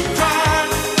you cry.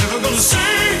 Never gonna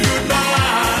say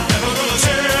goodbye. Never gonna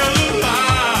tell a lie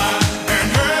and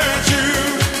hurt you.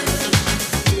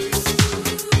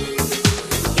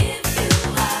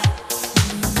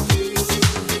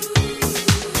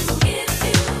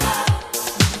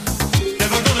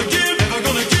 Never gonna give, never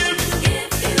gonna give.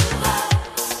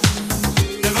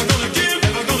 Never gonna give,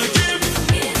 never gonna give.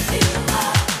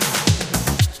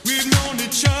 We've known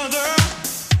each other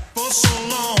for so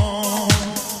long.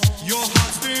 Your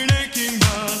heart's been aching,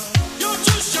 but you're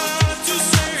too shy to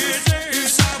say it.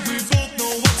 Inside we both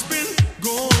know what's been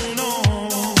going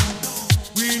on.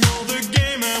 We know the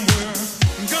game and we're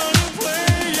gonna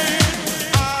play it.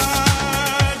 I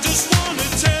just wanna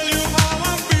tell you how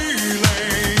I'm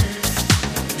feeling.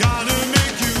 Gotta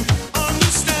make you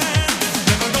understand.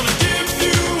 Never gonna give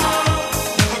you up.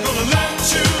 Never gonna let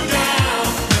you down.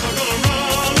 Never gonna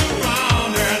run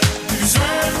around and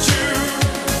desert you.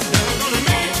 Never gonna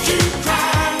make you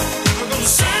cry. Never gonna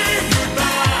say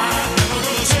goodbye. Never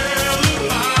gonna tell a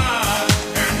lie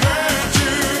and hurt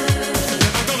you.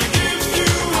 Never gonna give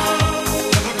you up.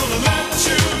 Never gonna let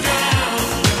you down.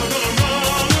 Never gonna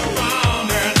run around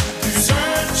and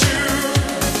desert you.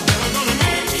 Never gonna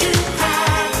make you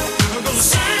cry. Never gonna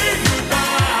say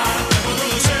goodbye. Never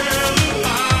gonna tell a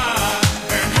lie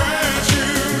and hurt you.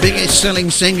 Biggest selling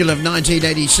single of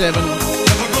 1987.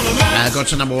 Got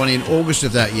to number one in August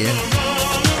of that year.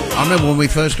 I remember when we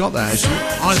first got that,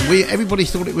 actually. Everybody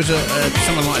thought it was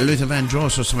someone like Luther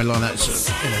Vandross or something like that.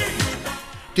 So,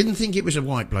 didn't think it was a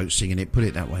white bloke singing it, put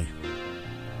it that way.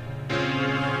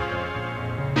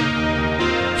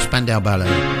 Spandau Ballet.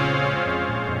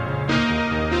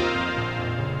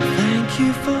 Thank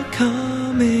you for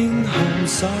coming home.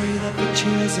 Sorry that the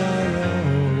chairs are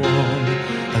all warm.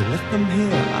 I left them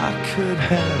here, I could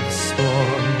have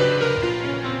sworn.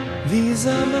 These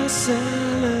are my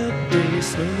salad days,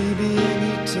 slowly being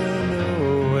eaten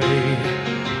away.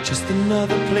 Just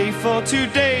another play for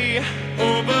today.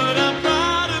 Oh, but I'm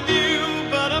proud of you,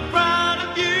 but I'm proud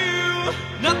of you.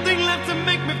 Nothing left to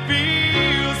make me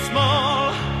feel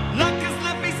small. Luck has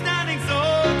left me standing so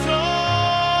tall.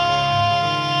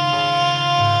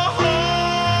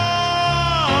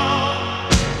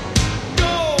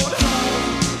 Gold,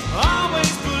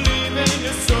 always believe in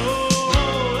your soul.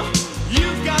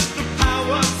 You've got the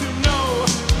power to know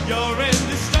you're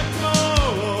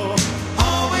indestructible.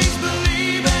 Always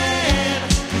believe it,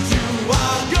 'cause you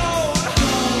are gold.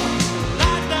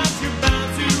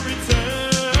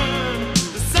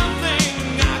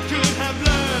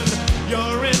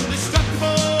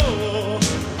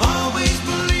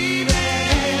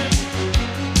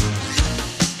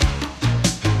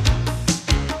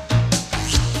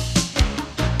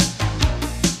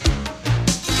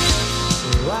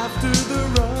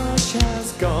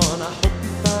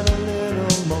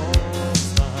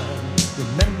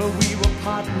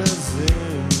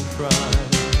 crime.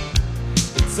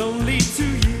 It's only 2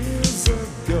 years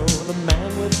ago, the man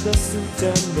with the suit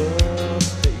and the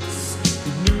face,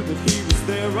 he knew that he was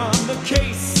there on the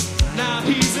case. Now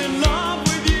he's in love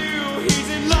with you, he's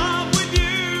in love with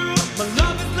you. My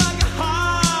love is like a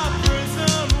hard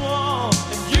prison wall,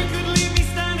 and you could leave me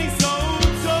standing so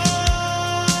tall.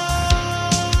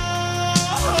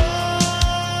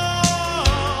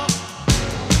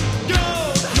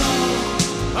 Gold,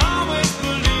 always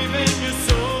believe in your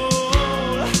soul.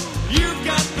 You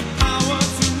got the power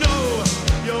to know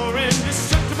you're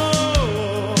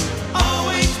indestructible.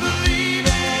 Always believe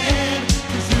in,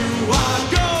 'cause you are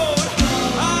gold.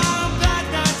 I'm glad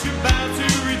that you're about to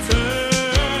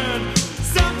return.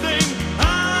 Something I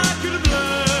could have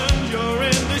learned. You're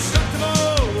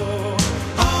indestructible.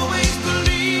 Always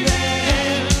believe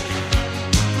in.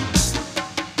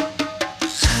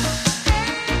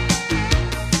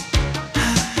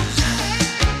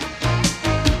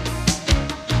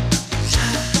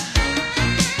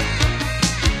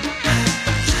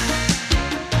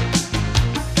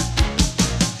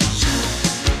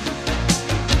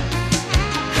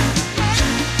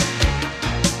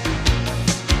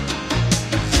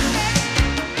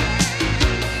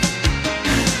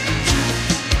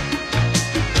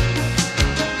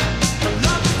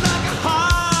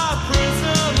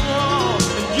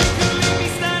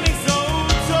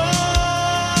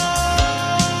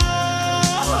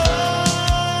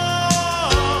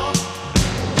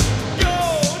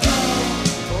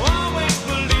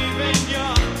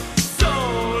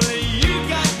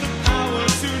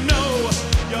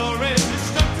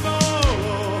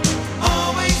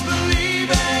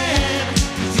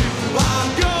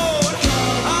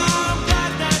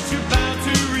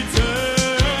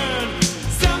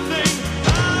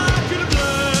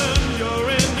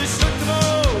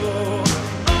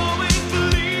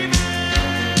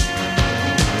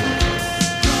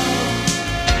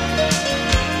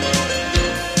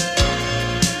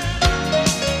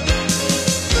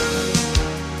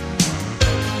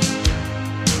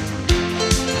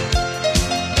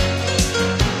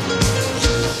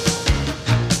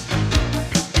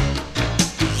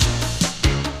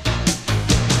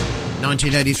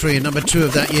 1983 and number 2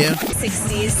 of that year.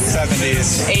 60s,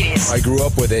 70s, 80s. I grew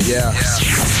up with it, yeah.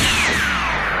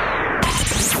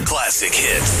 Classic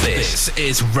hits. This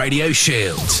is Radio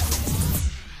Shield.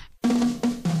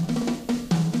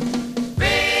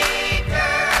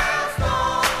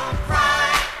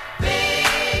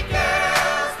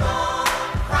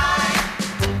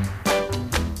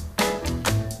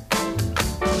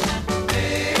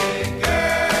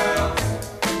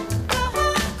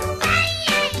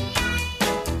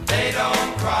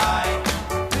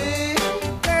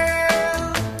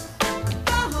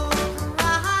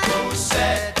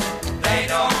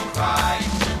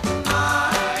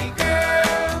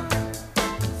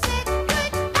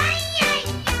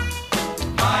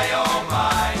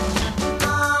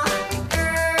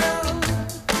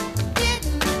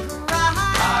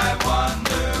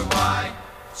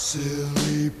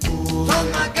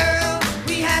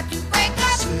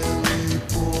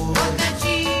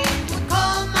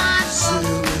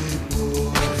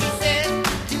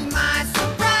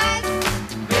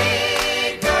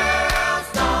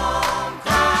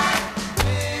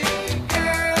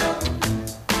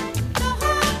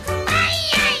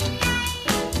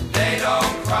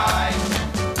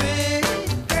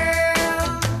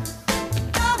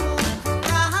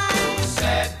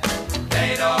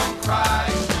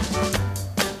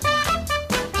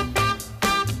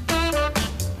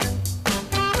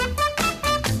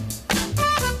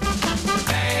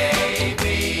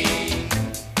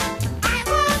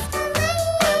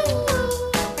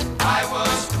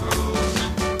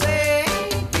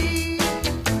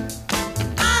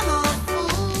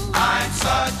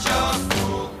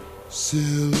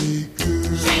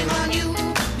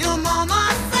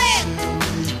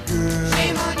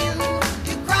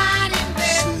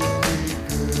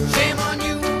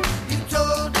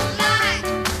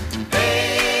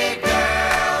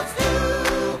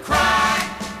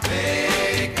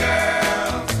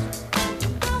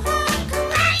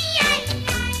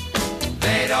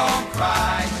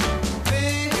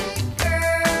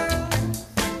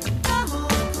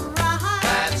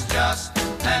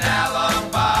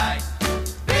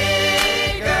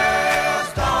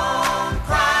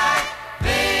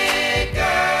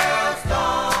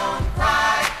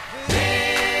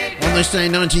 This day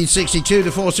in 1962,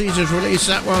 the Four Seasons released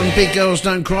that one. Big Girls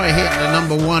Don't Cry hit the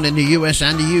number 1 in the US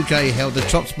and the UK, held the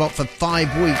top spot for 5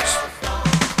 weeks.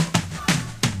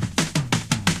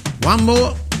 One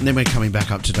more, and then we're coming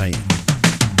back up to date.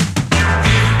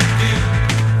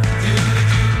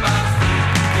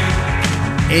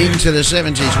 into the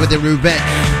 70s with the Rubette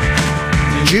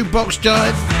Jukebox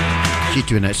Jive. She's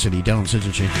doing that silly dance,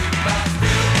 isn't she?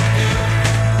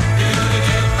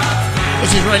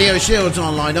 This is Radio Shields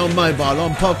online, on mobile,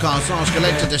 on podcast. Ask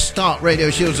Alexa to start Radio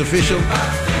Shields official.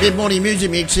 Mid-morning music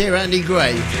mix here, Andy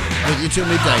Gray, with you till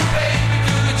midday.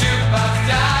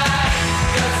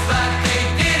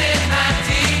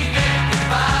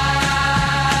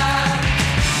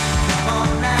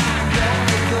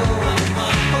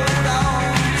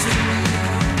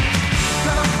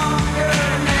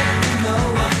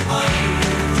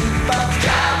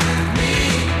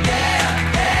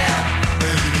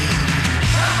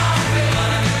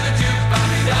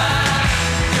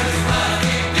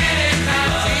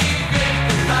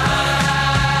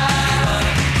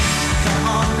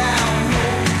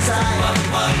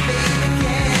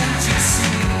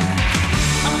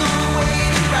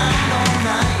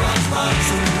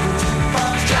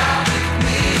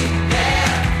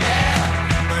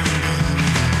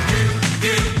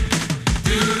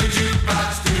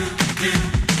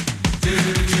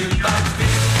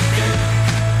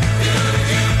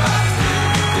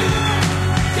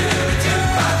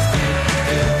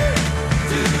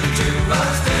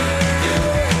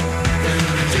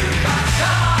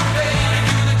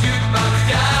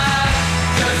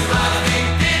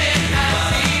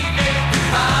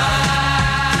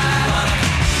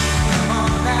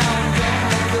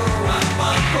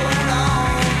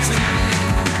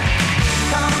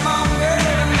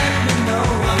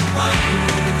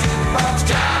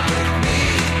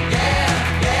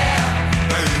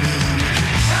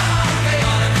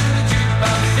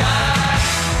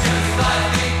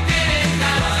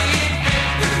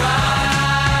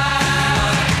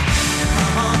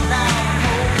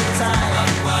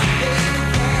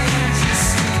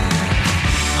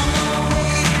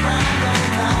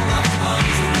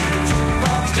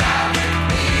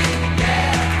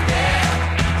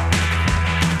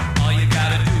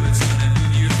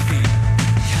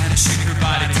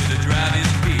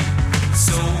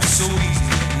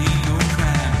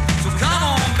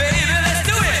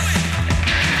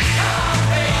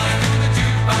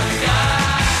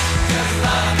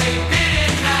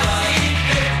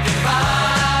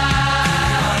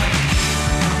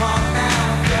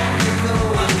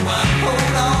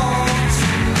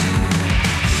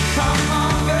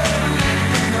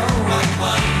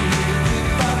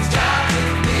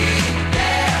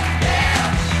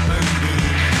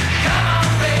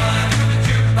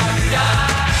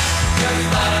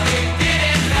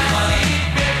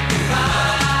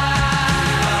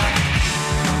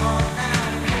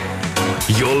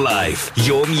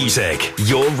 Your music,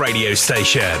 your radio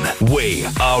station. We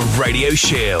are Radio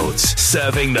Shields,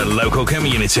 serving the local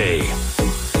community.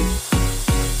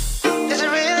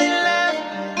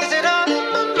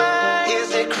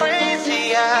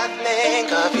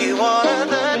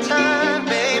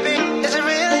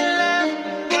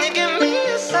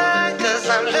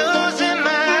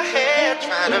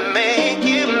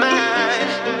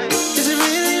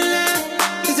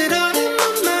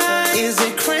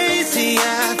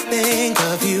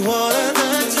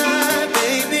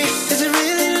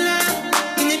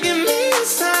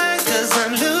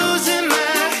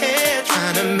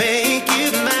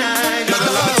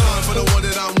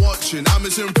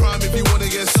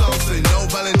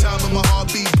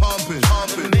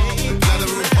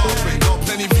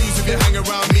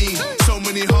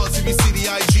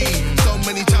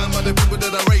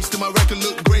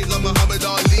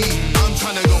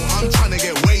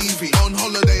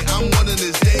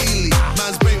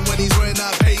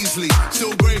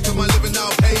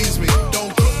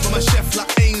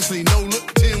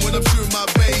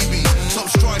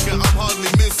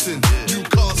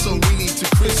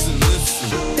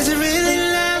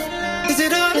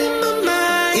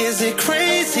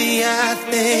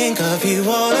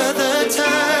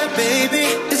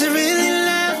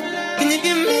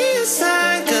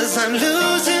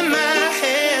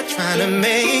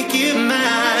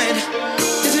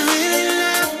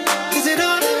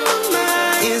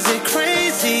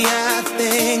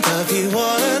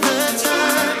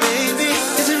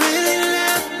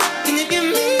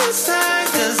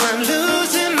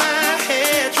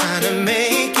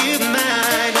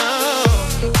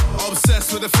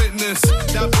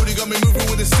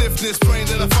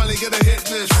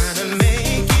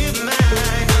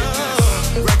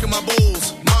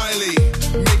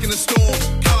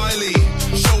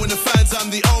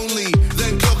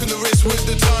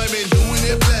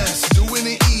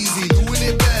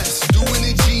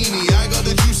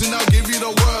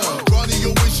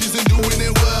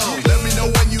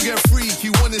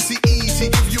 Wanna see E.T.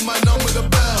 give you my number, the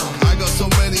bell. I got so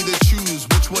many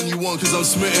want, cause I'm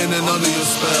smitten and under your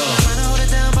spell. Trying to hold it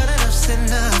down, but enough's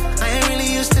enough. I ain't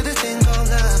really used to the thing called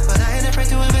love, but I ain't afraid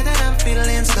to admit that I'm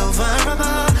feeling so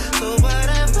vulnerable. So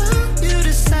whatever you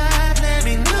decide, let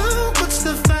me know what's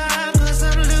the vibe, cause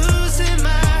I'm losing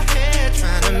my head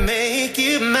trying to make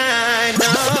you mine.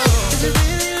 No. Is it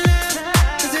really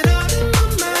love? Is it all in my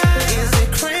mind? Is it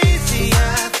crazy?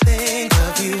 I think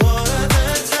of you all the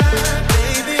time,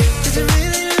 baby. Is it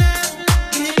really love?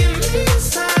 Can you give me a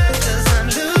sign? Cause I'm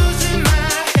losing my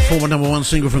head. Former #1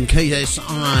 single from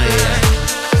KSI.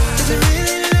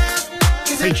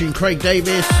 Featuring Craig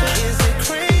Davis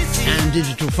and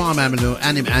Digital Farm Animals.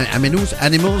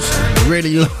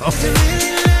 Really love.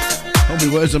 Oh, my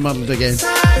words are muddled again.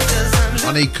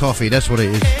 I need coffee, that's what it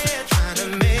is.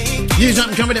 News up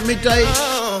and coming at midday.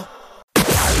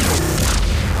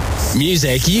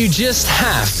 Music you just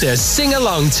have to sing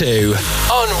along to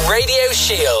on Radio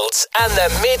Shields and the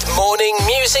Mid-Morning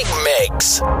Music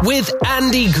Mix with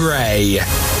Andy Gray.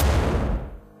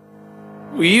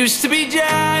 We used to be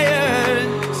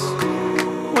giants.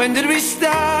 When did we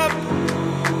stop?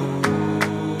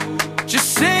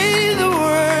 Just say the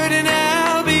word and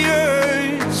I'll be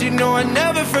yours. You know I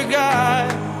never forgot.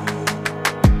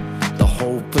 The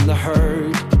hope and the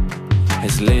hurt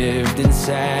has lived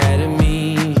inside of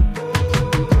me.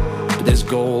 But there's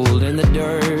gold in the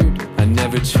dirt I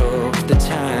never took the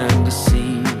time to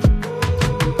see.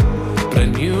 But I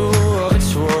knew of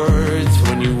its worth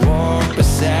when you walked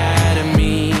beside of me.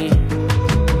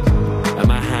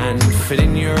 Fit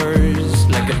in yours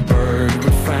like a bird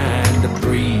would find a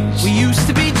breeze. We used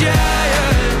to be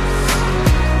giants.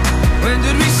 When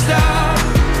did we stop?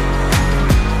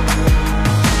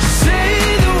 Say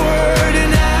the word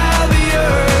and I'll be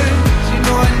yours. You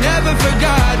know I never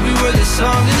forgot we were the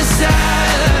song in the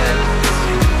silence.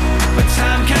 But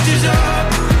time catches up.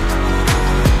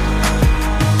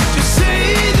 Just say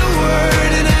the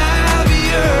word and I'll be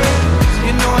yours.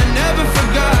 You know I never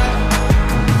forgot.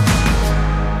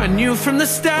 I knew from the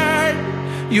start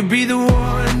you'd be the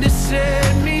one to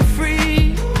set me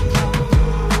free.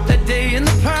 That day in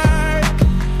the park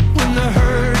when the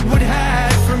herd would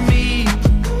hide from me.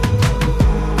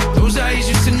 Those eyes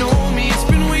used to know me, it's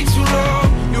been way too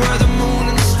long. You are the moon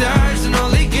and the stars and all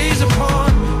they gaze upon.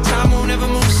 Time won't ever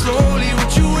move slowly, what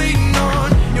you waiting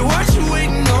on? Yeah, what you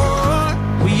waiting on?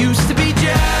 We used to be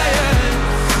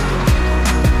giants.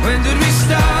 When did we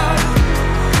stop?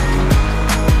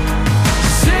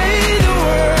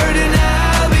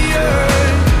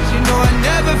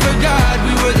 Forgot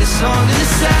we were the song in the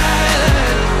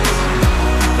silence.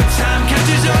 But time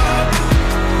catches up.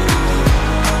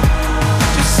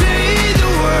 Just say the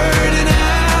word and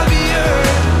I'll be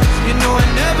yours. You know I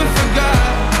never forgot.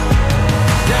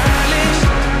 Darling,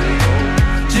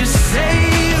 just say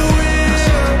you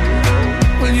will.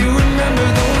 Will you remember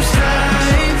those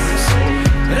times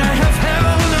that I have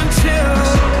held until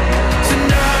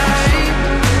tonight?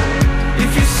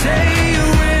 If you say you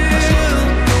will,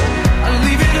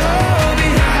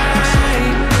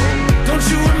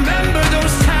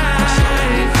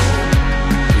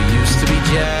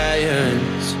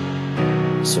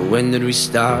 so when did we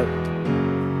stop?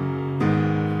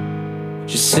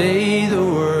 Just say the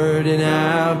word and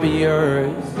I'll be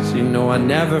yours. You know I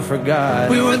never forgot.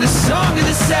 We were the song in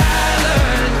the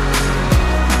silence.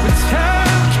 When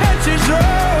time catches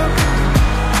up.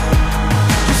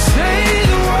 Just say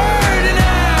the word and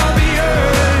I'll be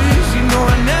yours. You know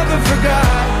I never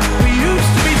forgot. We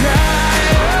used to be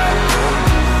giants.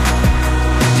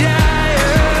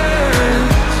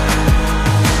 Giants.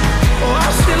 Oh, I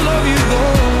still love you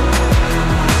though.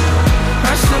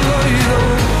 I still love you though.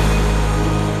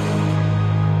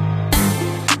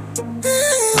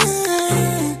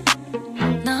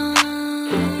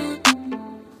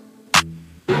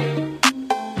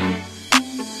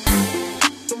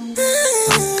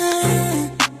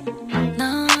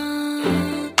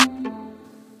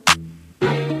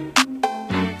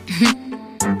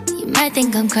 You might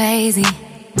think I'm crazy,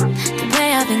 the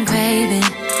way I've been craving.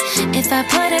 If I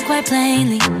put it quite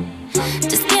plainly,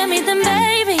 just give me them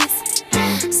babies.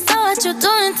 So what you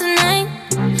doing tonight?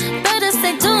 Better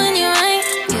stay doing you right.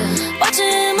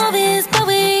 Watching movies, but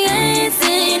we ain't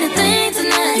seen a thing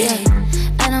tonight.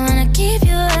 I don't wanna keep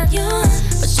you up,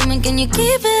 but show me can you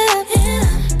keep it up?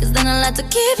 Cause then I'll have to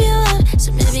keep you up.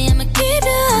 So maybe I'ma keep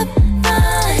you up.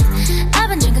 Fine. I've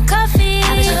been drinking coffee,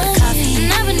 and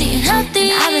I've been eating healthy.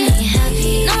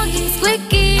 No one gets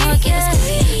squeaky.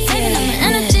 Saving up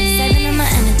my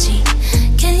energy.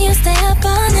 Can you stay up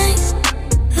all night?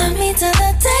 Love me till the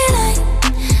daylight.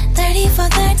 30 for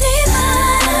 35.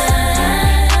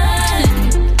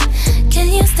 Can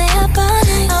you stay up all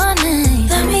night?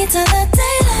 Love me till the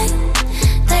daylight.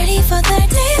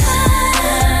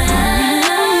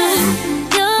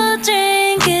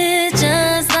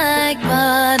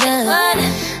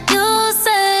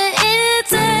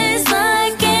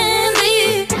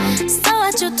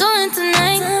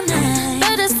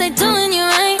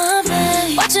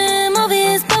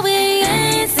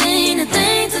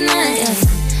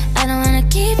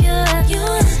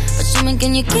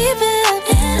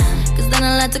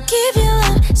 keep you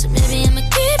up, so maybe I'ma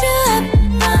keep you up.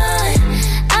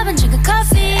 I've been drinking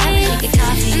coffee, and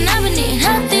I've been eating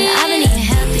healthy.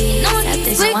 No one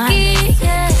keeps wiki,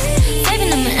 yeah.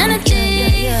 Saving up my energy.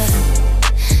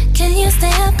 Can you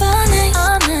stay up all night?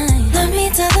 Love me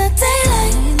till the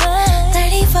daylight.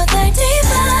 30 for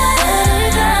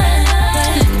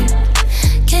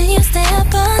 35. Can you stay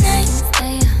up all night?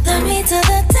 Love me till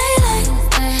the daylight.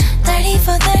 30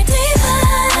 for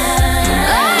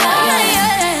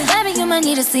 35. Baby, you might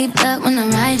need a seatbelt when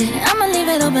I'm riding. I'ma leave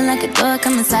it open like a door,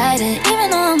 come inside it. Even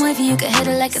though I'm wavy, you can hit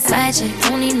it like a side chick.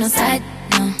 Don't need no side,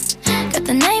 no. Got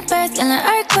the neighbors, yelling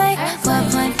earthquake.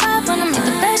 4.5 wanna make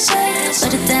the best shake.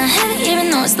 But it down heavy, even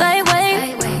though it's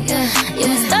lightweight. Yeah,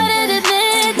 we started at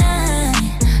midnight,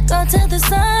 go till the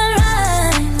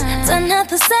sunrise. Done at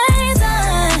the same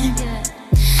time,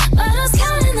 but I was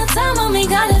counting the time when we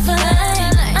got it for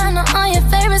life. I know all your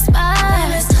favorite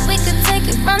spots, we could take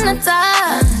it from the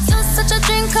top. You're such a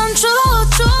dream come true,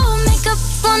 true. Makeup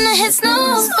wanna hit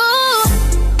snooze, ooh.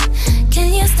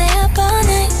 Can you stay up all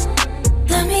night?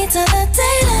 Love me till the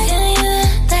daylight.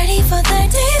 30 for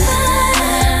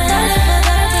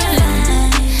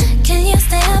 35. Can you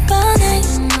stay up all night?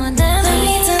 Love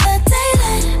me till the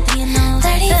daylight.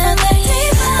 30 for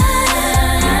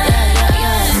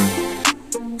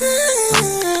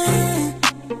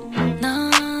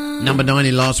 35. Number 9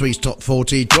 in last week's top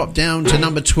 40. Dropped down to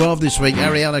number 12 this week.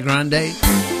 Ariana Grande.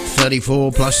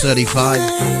 34 plus 35.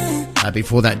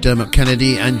 Before that, Dermot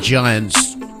Kennedy and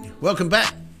Giants. Welcome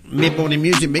back. Mid-morning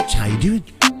music mix. How you doing?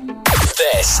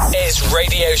 This is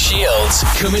Radio Shields,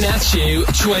 coming at you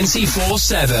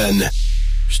 24/7.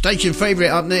 Station favourite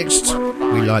up next.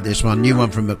 We like this one. New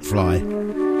one from McFly.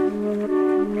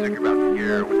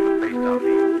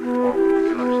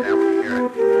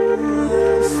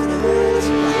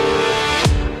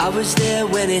 I was there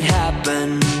when it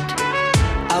happened.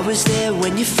 I was there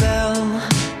when you fell.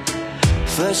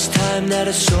 First time that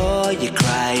I saw you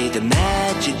cry, the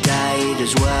magic died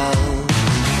as well.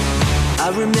 I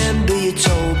remember you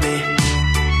told me,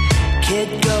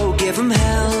 kid, go give him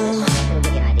hell.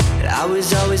 I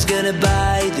was always gonna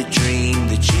buy the dream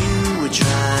that you were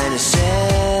trying to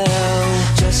sell.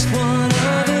 Just one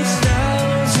of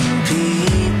 1,000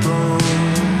 people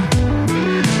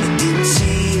that didn't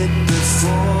see it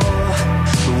before.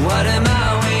 But what am I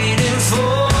waiting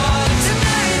for?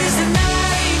 Tonight is the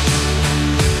night.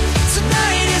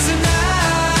 Tonight is the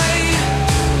night.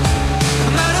 I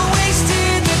might have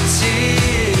wasted the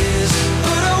tears,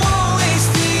 but I won't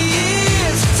waste the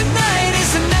years. Tonight is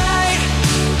the night.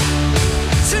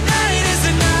 Tonight is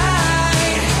the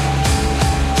night.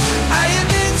 I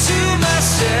admit to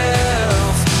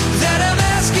myself that I'm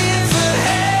asking for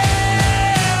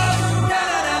help. Na,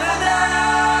 na, na, na.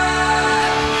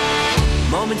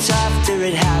 Moments after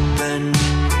it happened,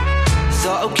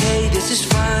 thought, okay, this is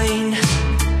fine.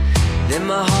 Then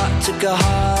my heart took a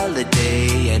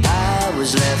holiday and I was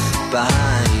left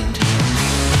behind.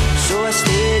 So I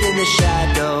stayed in the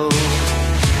shadow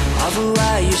of who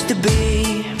I used to be.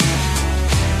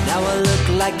 Now I look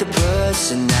like the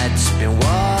person that's been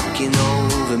walking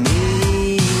over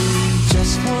me.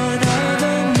 Just one of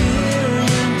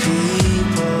 1,000,000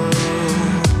 people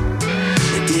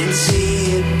that didn't see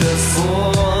it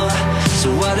before. So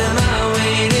what am I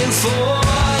waiting for?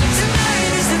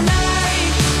 Tonight is the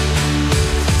night.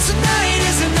 Tonight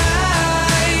is the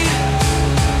night.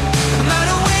 I might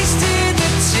have wasted the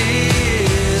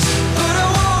tears, but I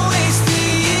won't waste the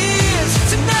years.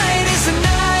 Tonight is the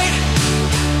night.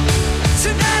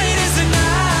 Tonight is the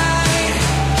night.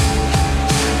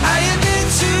 I admit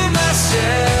to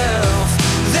myself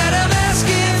that I'm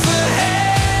asking for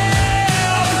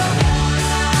help.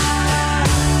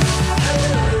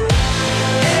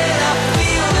 And I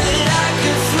feel that I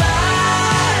could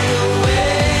fly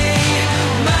away,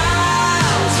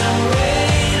 miles away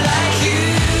like you.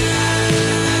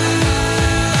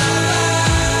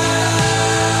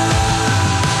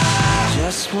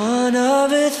 Just one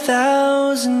of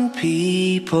 1,000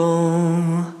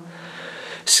 people,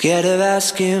 scared of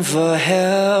asking for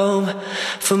help,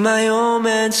 for my own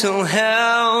mental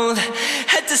health.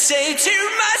 Had to say to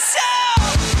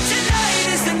myself, tonight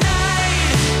is the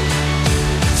night.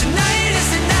 Tonight is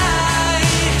the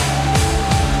night.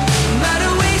 Might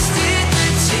have wasted the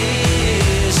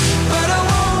tears, but I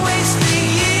won't waste the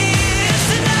years.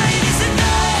 Tonight is the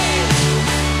night.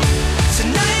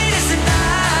 Tonight is the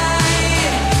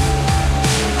night.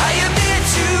 I admit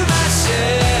to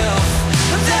myself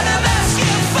that I'm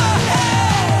asking for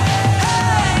help.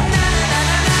 Na, na, na,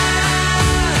 na.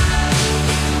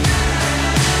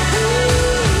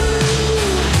 Ooh.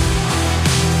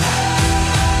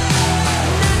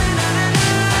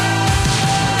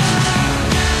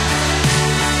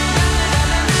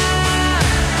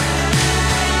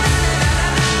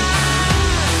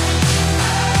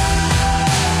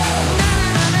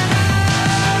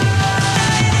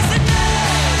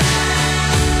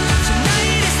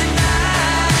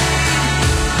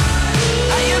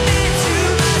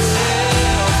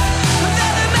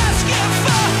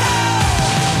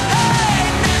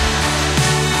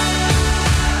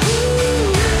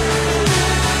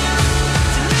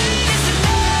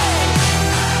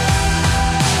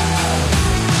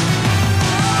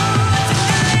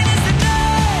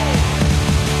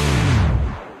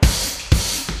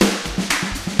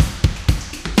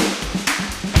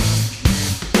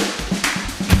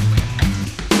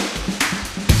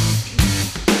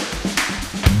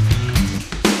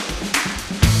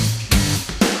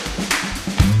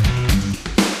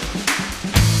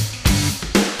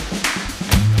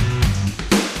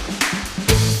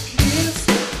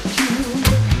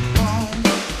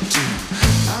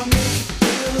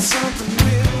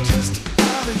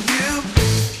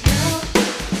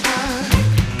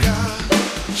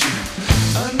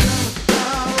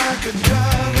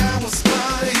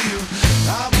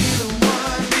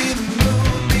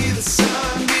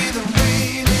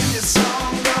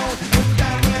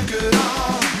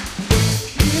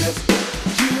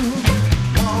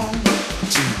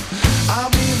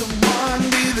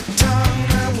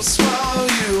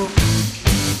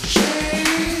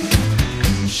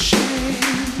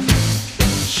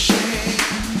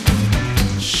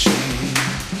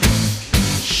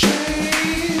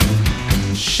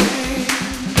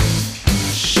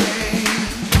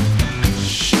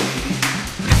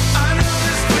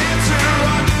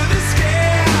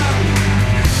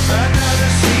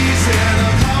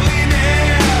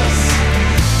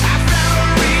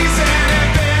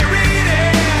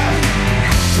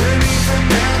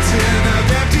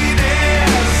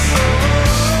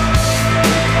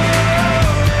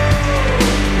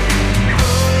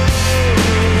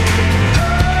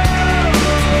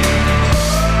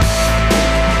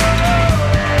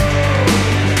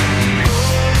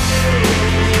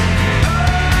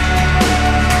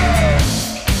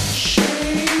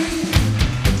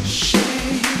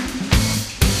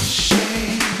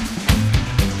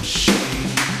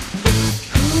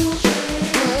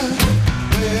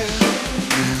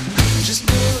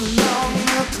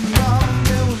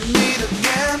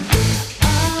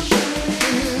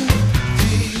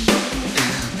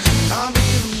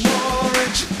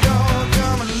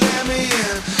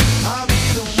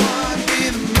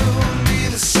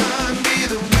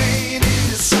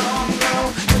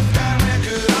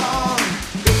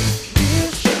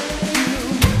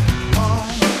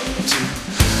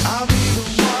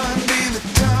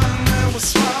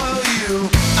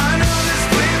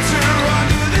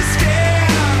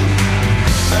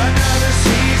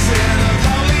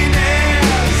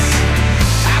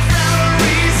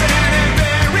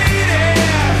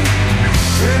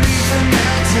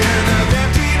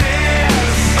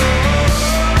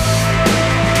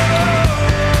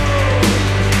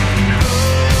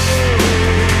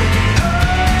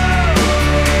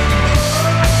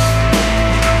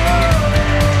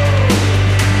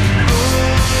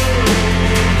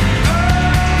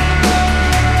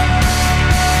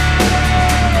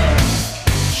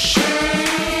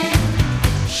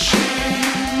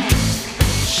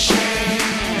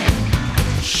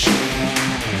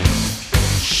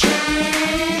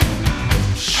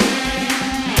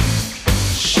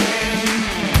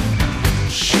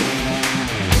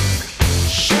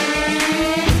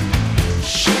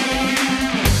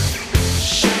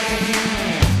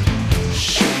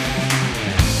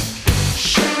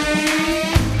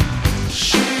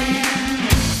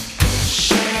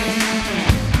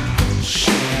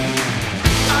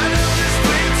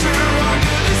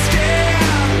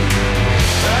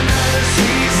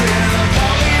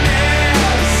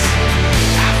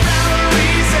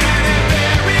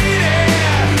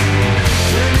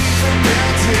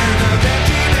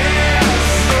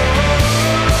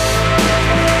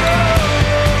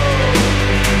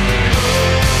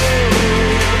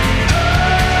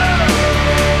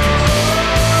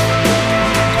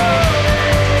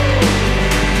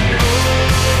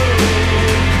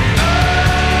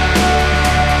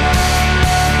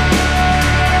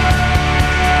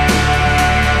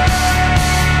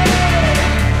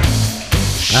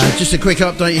 Just a quick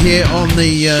update here on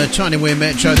the Tyne-and-Wear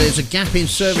Metro. There's a gap in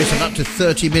service of up to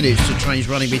 30 minutes to trains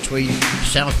running between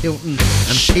South Hilton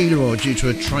and Peterborough due to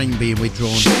a train being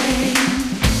withdrawn.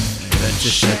 That's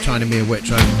just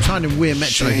Tyne-and-Wear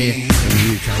Metro here in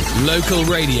the UK. Local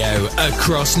radio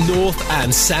across North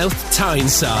and South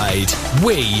Tyneside.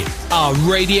 We are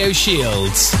Radio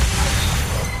Shields.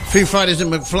 Foo Fighters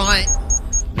and McFly.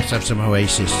 Let's have some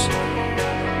Oasis.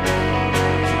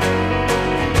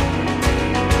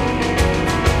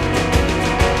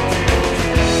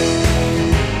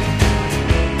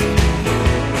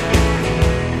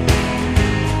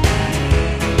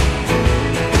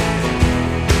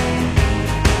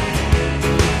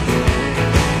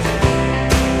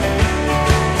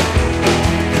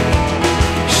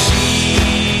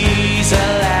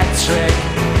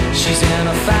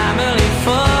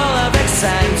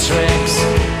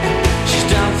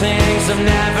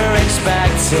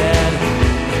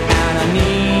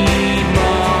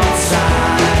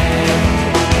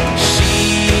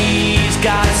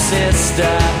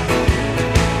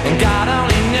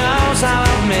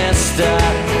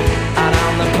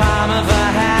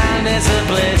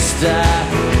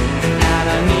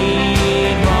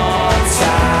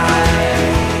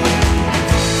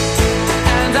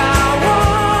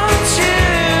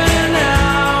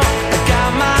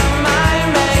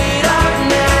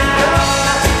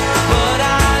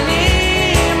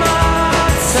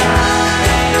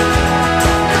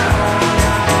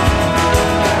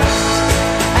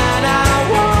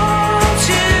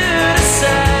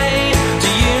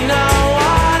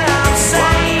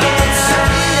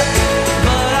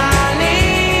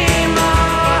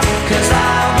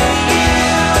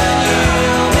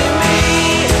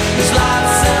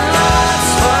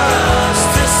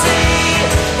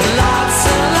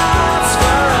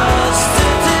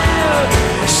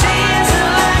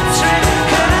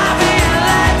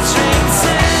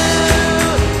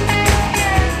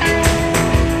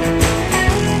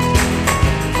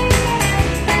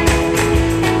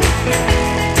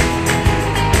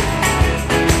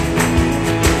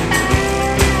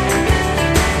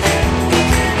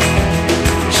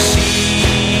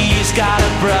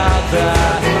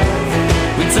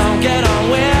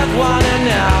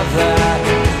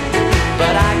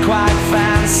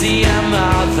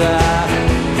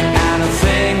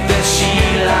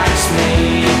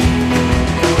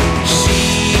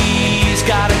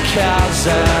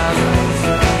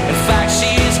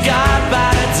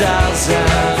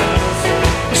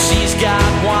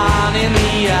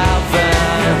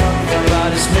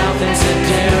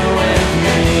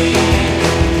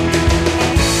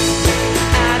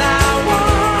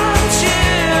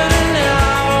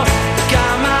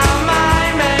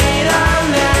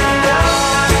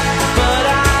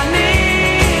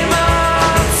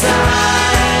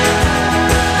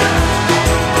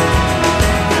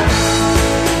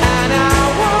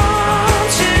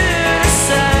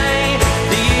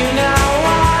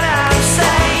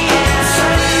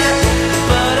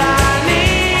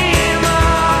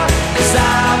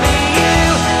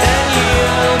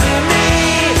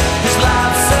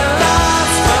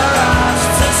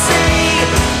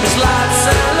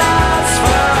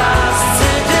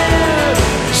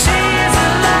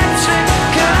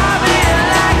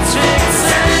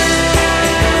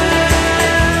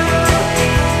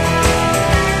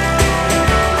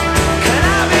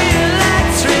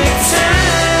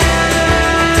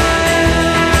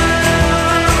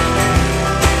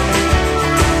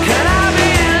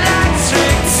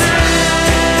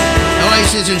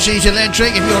 She's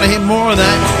Electric. If you want to hear more of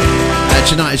that,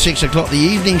 tonight at 6 o'clock, the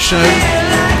evening show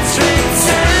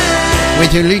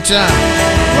with Ulita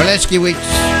Waleskiewicz.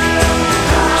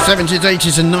 70s,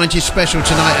 80s and 90s special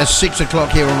tonight at 6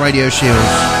 o'clock here on Radio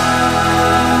Shields.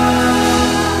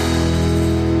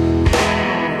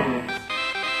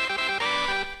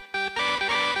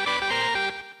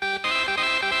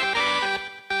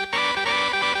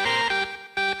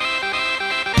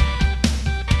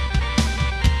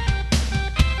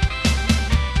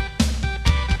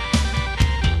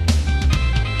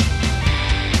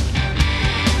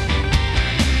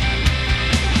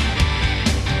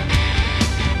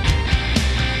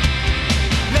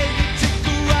 Lady, take a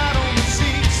ride on the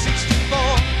 6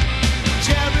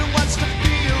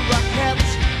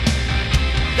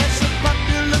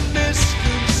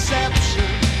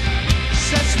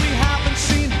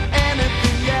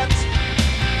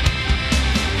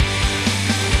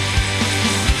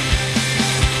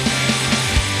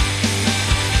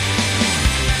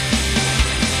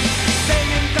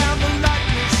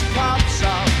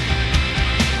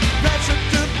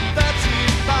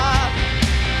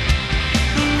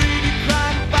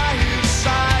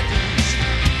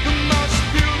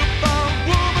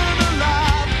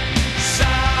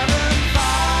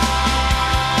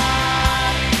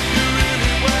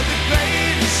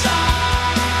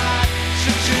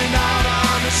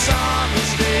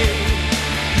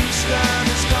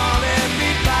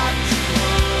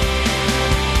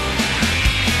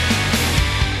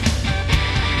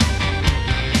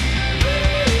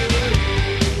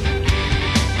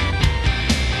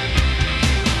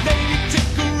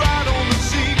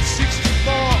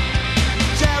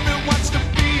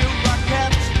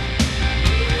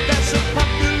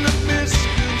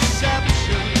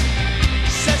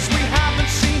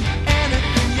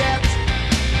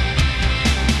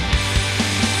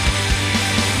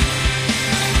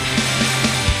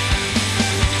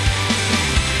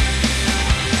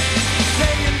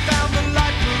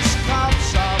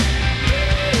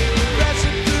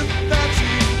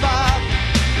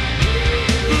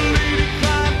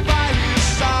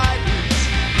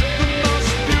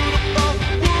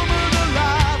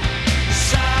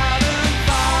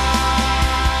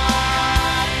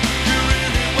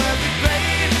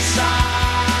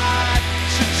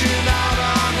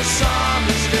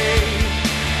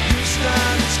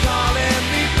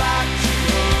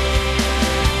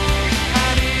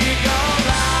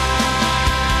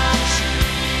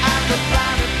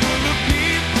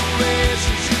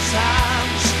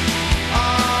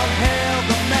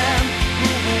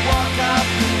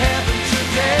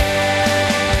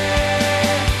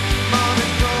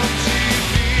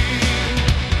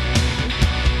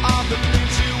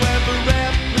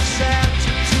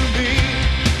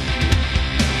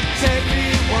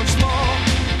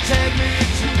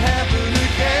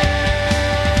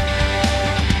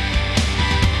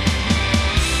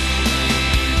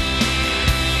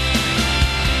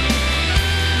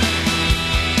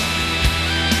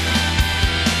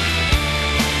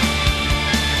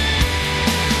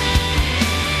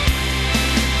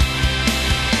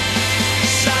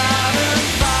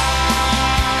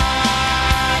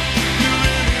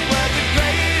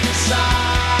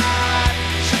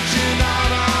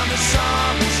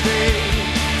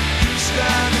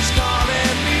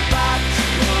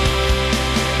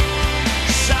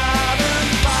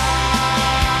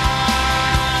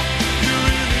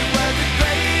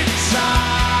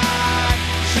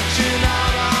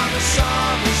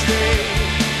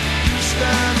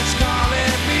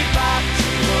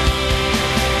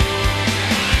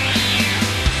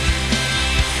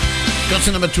 Got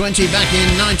to number 20 back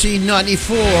in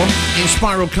 1994 in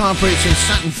Spiral Carpets and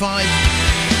Saturn 5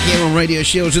 here on Radio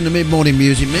Shields in the mid-morning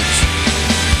music mix.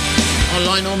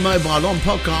 Online, on mobile, on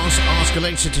podcast. Ask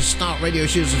Alexa to start Radio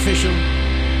Shields official.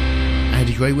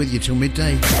 Andy Gray with you till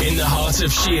midday. In the heart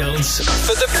of Shields,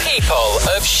 for the people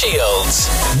of Shields,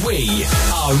 we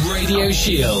are Radio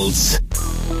Shields.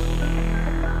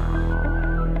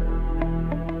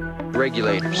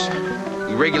 Regulators.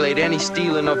 We regulate any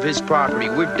stealing of his property.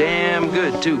 We're damn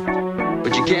good, too.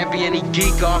 But you can't be any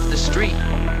geek off the street.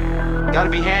 Gotta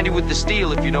be handy with the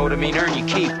steel, if you know what I mean. Earn your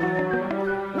keep.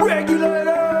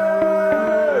 Regulators!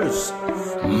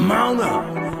 Mount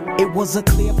up! It was a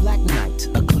clear black night,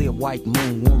 a clear white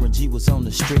moon. Warren G was on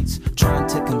the streets, trying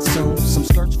to consume some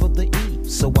skirts for the E,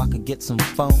 so I could get some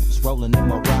phones. Rolling in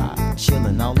my ride,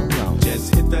 chilling all alone.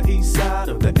 Just hit the east side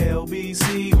of the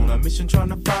LBC on a mission trying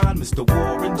to find Mr.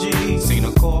 Warren G. Seen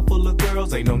a car full of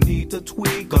girls, ain't no need to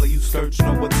tweak. All of you search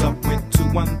know what's up with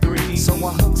 213. So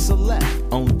I hooked select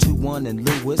on 21 and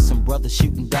Lewis, some brothers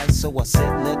shooting dice. So I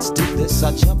said, let's do this.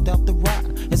 I jumped out the ride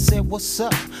and said, what's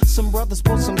up? Some brothers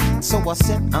pulled some, so I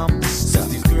said, I'm stuck.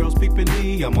 These girls peeping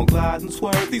me, I'm gonna glide and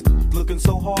swerve. These looking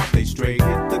so hard, they straight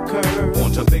hit the curve.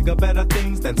 Want to bigger, better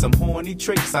things than some horny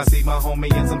tricks. I see my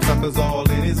homie and some suckers all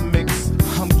in his mix.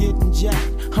 I'm getting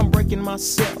jacked, I'm breaking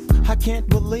myself. I can't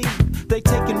believe they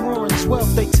taking Warren's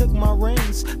wealth. They took my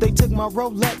rings, they took my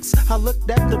Rolex. I looked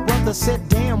at the brother, said,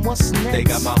 damn, what's next? They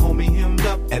got my homie hemmed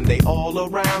up and they all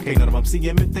around. Can't none of them see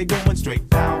him if they going straight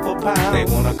pound for pound. They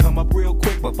wanna come up real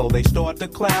quick before they start to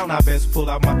clown. I best pull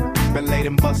out my and lay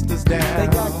them busters down. They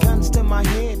got guns to my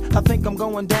head, I think I'm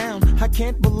going down. I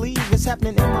can't believe it's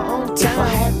happening in my own town. If I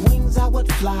had wings, I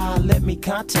would fly, let me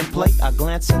contemplate. I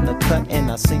glance in the cut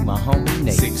and I see my homie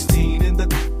Nate. 16 in the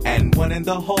and 1 in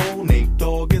the hole. Nate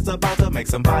Dogg is about to make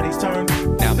some bodies turn.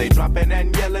 Now they dropping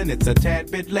and yelling, it's a tad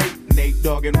bit late. Nate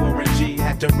Dogg and Warren G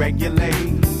had to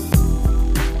regulate.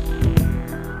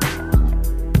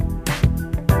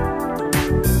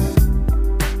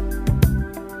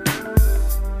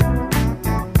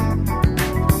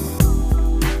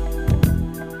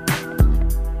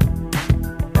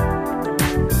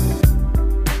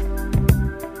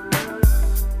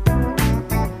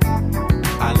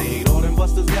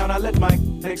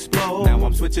 Explode. Now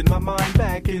I'm switching my mind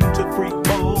back into freak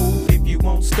mode. If you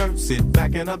won't skirt, sit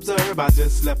back and observe. I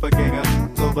just left a gang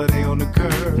of over there on the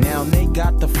curb. Now they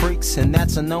got the freaks and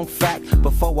that's a known fact.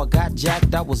 Before I got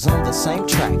jacked, I was on the same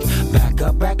track.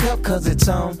 Back up, cause it's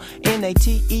on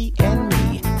N-A-T-E and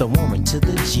me, the woman to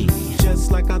the G.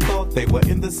 Just like I thought, they were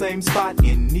in the same spot,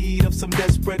 in need of some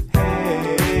desperate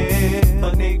help.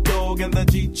 The Nate Dogg and the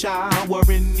G-Child were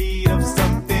in need of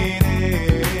something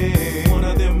else. One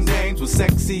of them dames was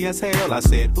sexy as hell. I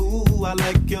said, ooh, I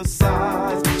like your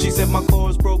size. She said my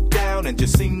chords broke down and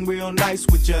just sing real nice.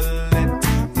 Would you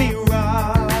let me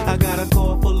ride? I got a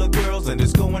car full of girls and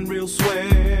it's going real swell.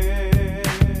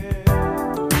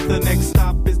 The next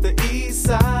stop is the East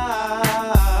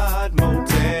Side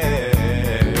Motel.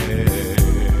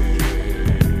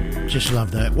 Just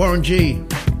love that. Warren G.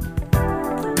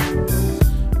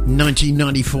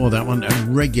 1994, that one.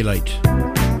 And Regulate.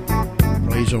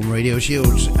 Plays on Radio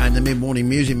Shields and the mid-morning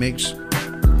music mix.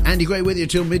 Andy Gray with you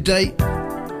till midday.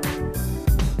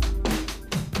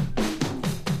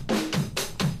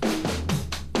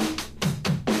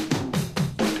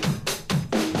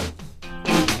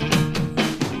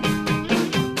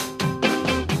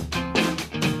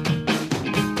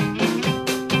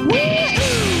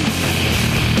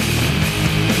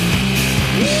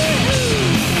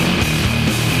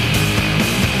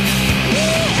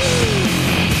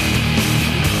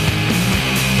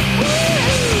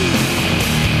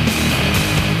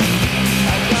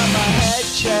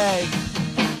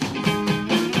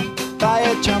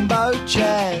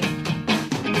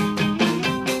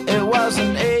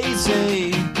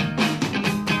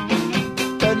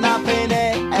 When I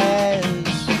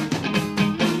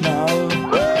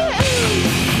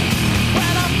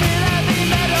feel heavy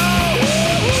metal,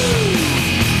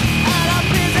 and I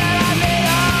feel that I need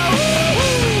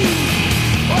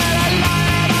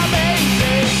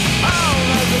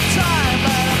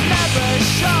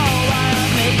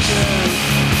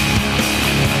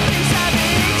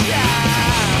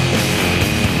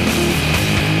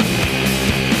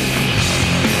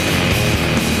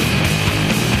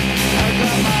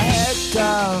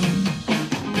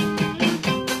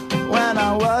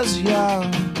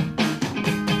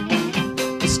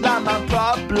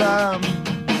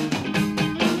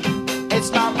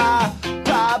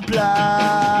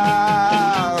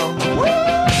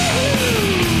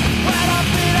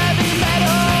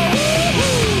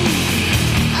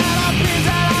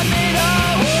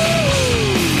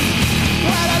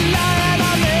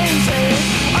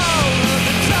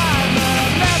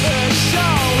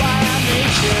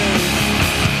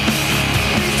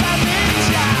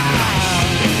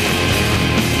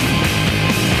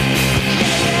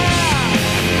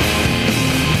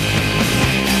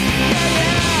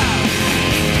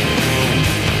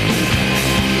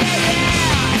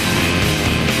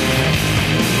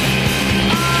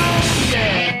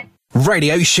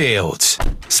Radio Shields.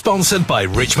 Sponsored by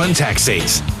Richmond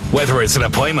Taxis. Whether it's an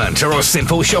appointment or a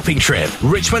simple shopping trip,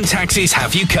 Richmond Taxis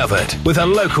have you covered with a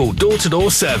local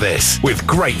door-to-door service with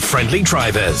great friendly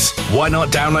drivers. Why not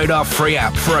download our free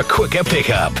app for a quicker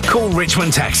pickup? Call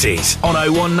Richmond Taxis on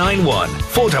 0191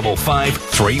 455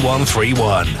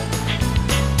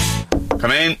 3131.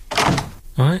 Come in.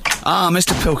 Right. Ah,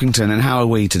 Mr. Pilkington, and how are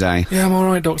we today? Yeah, I'm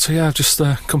alright, Doctor. Yeah, I've just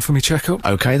come for my checkup.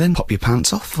 Okay, then, pop your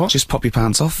pants off. What? Just pop your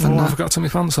pants off. Well, and, I've got to take my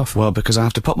pants off. Well, because I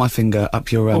have to pop my finger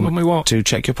up your, what? to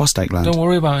check your prostate gland. Don't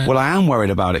worry about it. Well, I am worried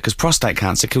about it, because prostate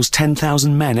cancer kills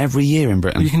 10,000 men every year in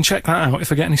Britain. Well, you can check that out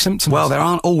if I get any symptoms. Well, there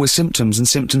aren't always symptoms, and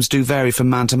symptoms do vary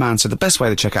from man to man, so the best way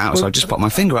to check it out is I just pop my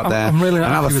finger up there, I'm really and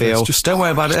have a happy with feel. this. Just don't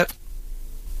worry about it.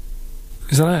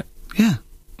 Is that it? Yeah.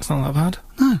 It's not that bad.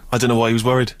 No. I don't know why he was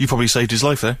worried. You probably saved his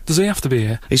life there. Does he have to be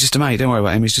here? He's just a mate, don't worry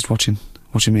about him, he's just watching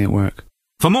me at work.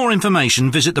 For more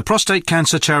information, visit the Prostate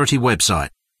Cancer Charity website.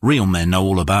 Real men know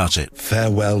all about it.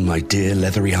 Farewell, my dear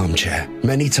leathery armchair.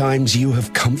 Many times you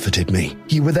have comforted me.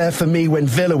 You were there for me when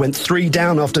Villa went 3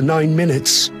 down after 9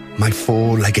 minutes. My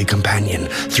 4-legged companion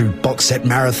through box set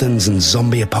marathons and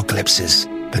zombie apocalypses.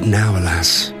 But now,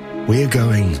 alas, we're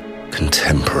going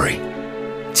contemporary.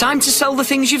 Time to sell the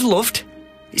things you've loved?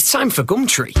 It's time for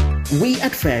Gumtree. We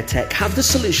at Fairtech have the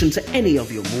solution to any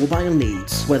of your mobile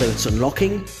needs, whether it's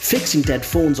unlocking, fixing dead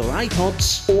phones or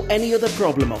iPods, or any other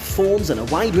problem of phones and a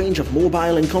wide range of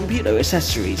mobile and computer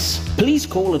accessories. Please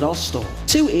call at our store,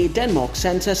 2A Denmark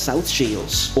Centre, South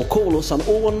Shields, or call us on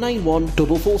 0191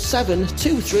 447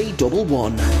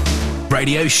 2311.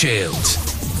 Radio Shields.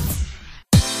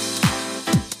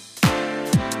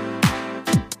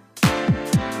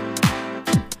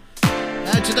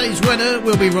 Today's weather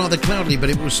will be rather cloudy, but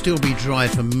it will still be dry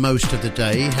for most of the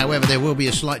day. However, there will be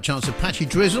a slight chance of patchy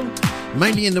drizzle,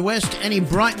 mainly in the west. Any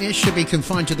brightness should be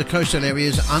confined to the coastal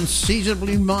areas,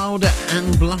 unseasonably mild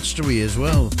and blustery as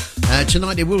well.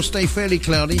 Tonight it will stay fairly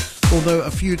cloudy, although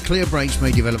a few clear breaks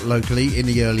may develop locally in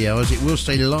the early hours. It will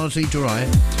stay largely dry.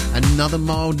 Another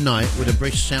mild night with a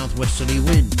brisk southwesterly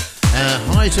wind.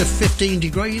 Highs of 15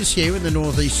 degrees here in the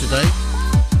northeast today.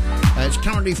 It's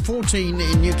currently 14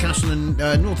 in Newcastle and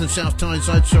North and South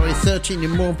Tyneside, 13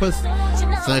 in Morpeth,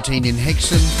 13 in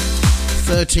Hexham,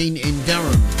 13 in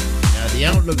Durham. The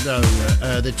outlook though,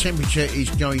 the temperature is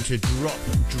going to drop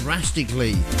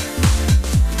drastically.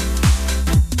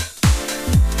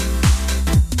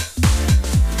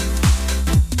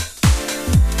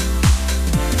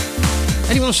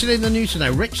 Anyone still in the news today?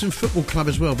 Wrexham Football Club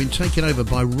as well, been taken over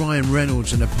by Ryan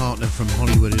Reynolds and a partner from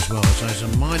Hollywood as well. So it's a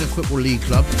minor football league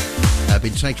club,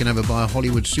 been taken over by a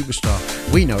Hollywood superstar.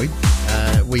 We know him.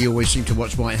 We always seem to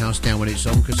watch White House Down when it's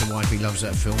on because the wifey loves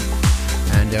that film.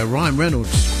 And Ryan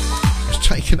Reynolds has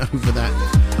taken over that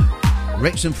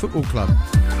Wrexham Football Club.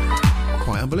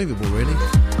 Quite unbelievable, really.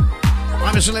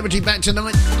 I'm a Celebrity back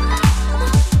tonight.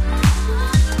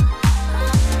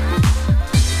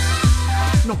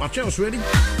 Not much else, really.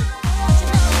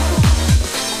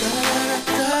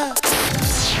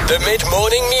 The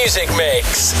Mid-Morning Music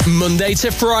Mix. Monday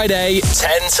to Friday,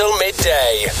 10 till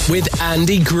midday. With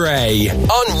Andy Gray.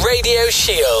 On Radio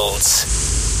Shields.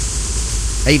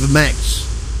 Ava Max.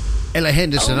 Ella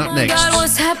Henderson up next. God,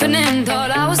 what's happening? Thought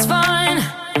I was fine.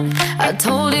 I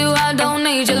told you I don't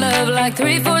need your love like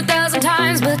 3,000-4,000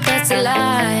 times, but that's a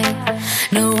lie.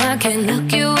 No, I can't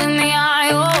look you in the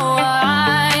eye. Oh,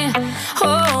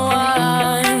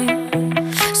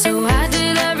 so I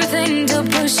did everything to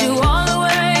push you all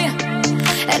away,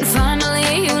 and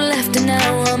finally you left, and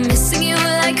now I'm missing you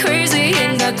like crazy,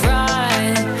 and I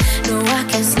cry. No, I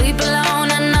can't sleep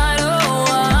alone at night.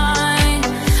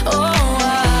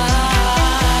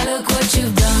 Look what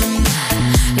you've done.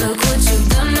 Look what you've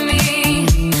done to me.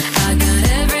 I got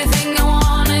everything I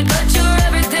wanted, but you're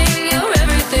everything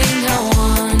I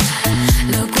want.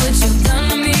 Look what you've done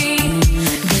to me.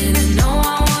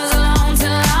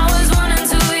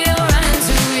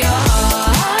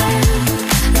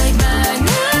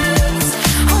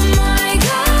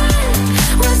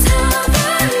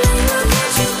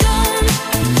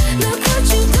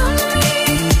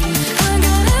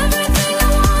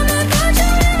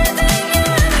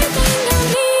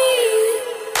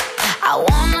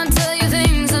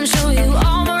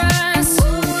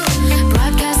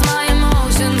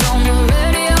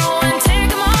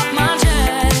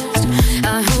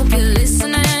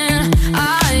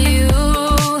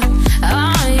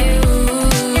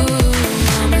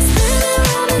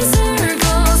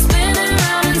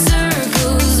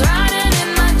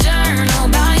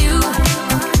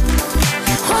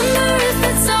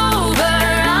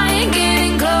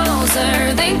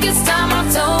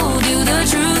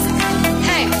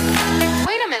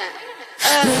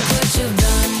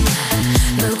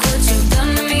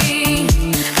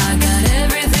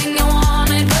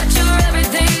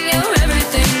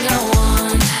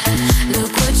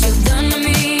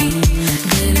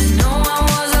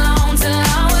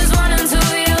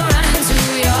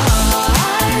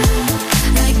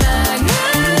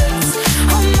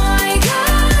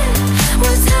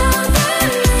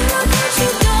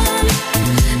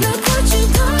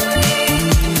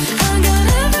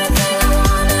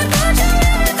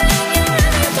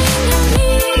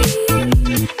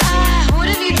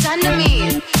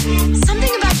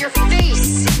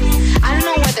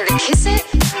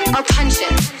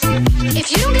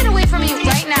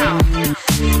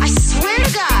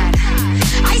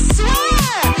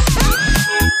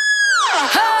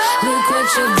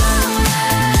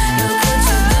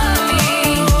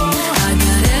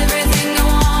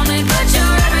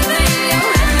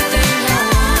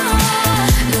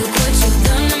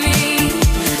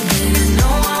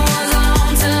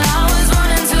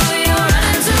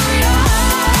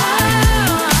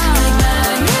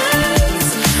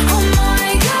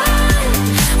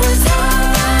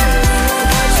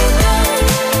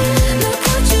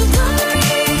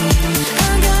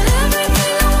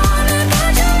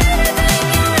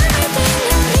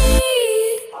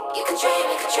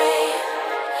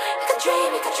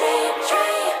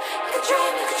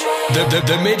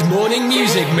 The mid-morning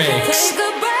music mix. Take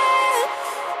a breath,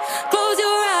 close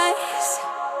your eyes.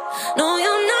 No,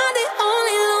 you're not the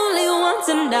only lonely one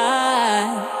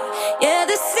tonight. Yeah,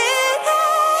 the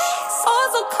city's all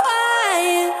so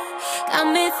quiet. Got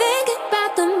me thinking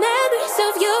about the memories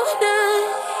of you and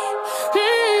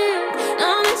I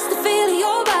miss the feel of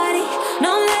your body. No,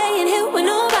 I'm laying here with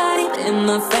nobody. In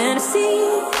my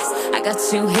fantasies, I got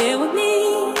you here with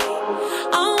me.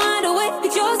 I'm wide awake,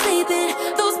 but you're sleeping.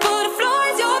 Those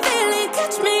butterflies you're feeling,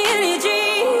 catch me in your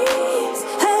dreams.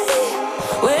 Hey,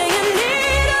 where you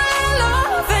need a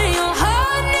love and your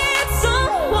heart needs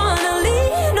someone to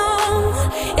lean on.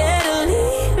 Yeah, to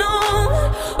lean on.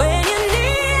 When you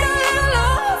need a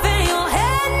love and your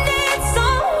head needs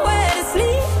somewhere to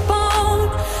sleep on.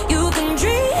 You can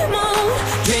dream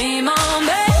on,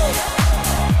 babe.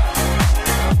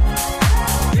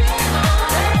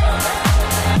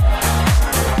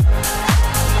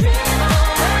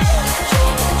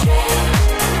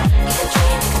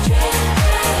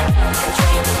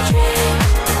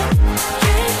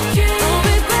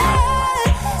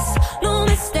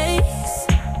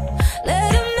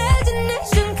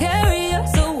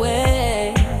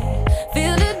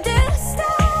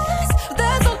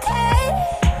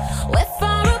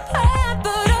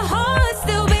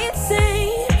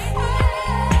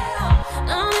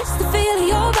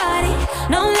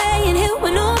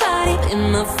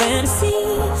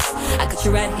 Fantasies, I got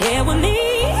you right here with me.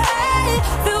 Hey,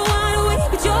 feel wide awake,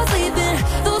 but you're sleeping.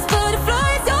 Those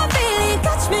butterflies you're feeling,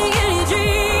 catch me in your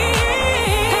dreams.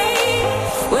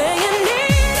 Where you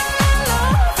need a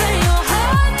love and your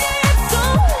heart needs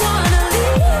someone to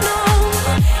lean on.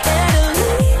 Yeah, to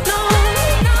lean on.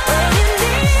 Where you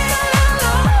need a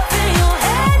love and your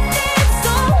head needs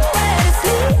somewhere to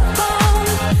sleep on.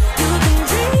 You can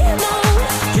dream on,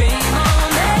 baby.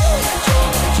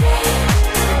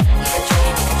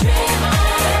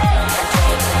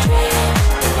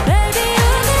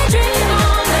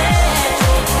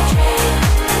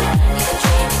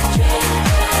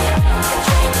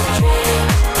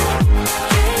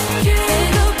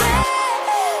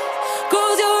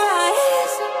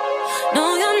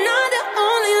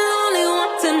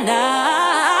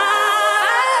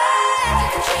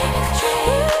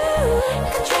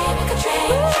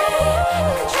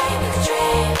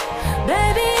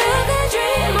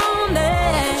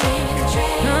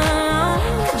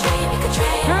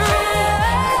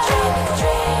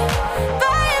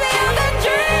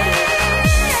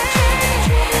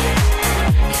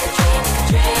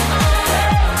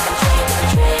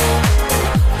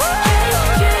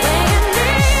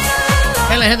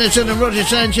 Ella Henderson and Roger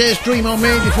Sanchez, Dream on Me.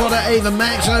 Before that, Ava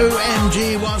Max,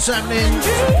 OMG, what's happening?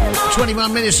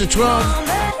 21 minutes to 12.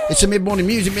 It's a mid-morning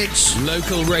music mix.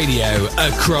 Local radio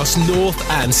across North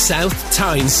and South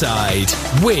Tyneside.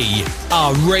 We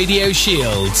are Radio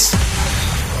Shields.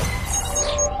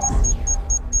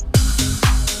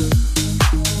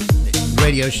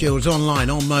 Radio Shields online,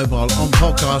 on mobile, on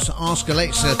podcast. Ask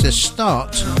Alexa to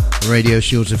start Radio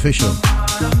Shields official.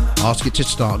 Ask it to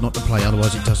start, not to play,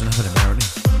 otherwise it doesn't happen apparently.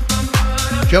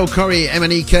 Joel Corey,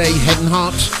 MNEK, Head and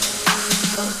Heart.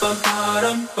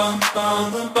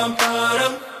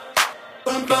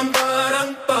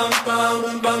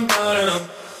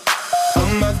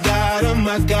 Oh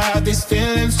my God, these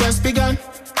feelings just begun.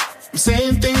 I'm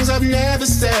saying things I've never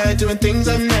said, doing things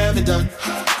I've never done.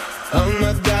 Oh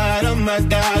my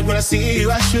God, when I see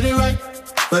you I should it right.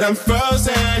 But I'm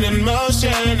frozen in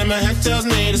motion and my head tells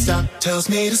me to stop. Tells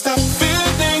me to stop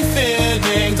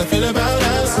feelings I feel about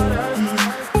us.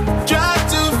 Try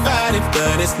to fight it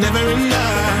but it's never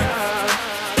enough.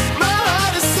 My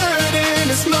heart is hurting,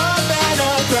 it's more than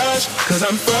a crush. Cause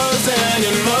I'm frozen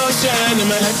in motion and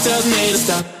my head tells me to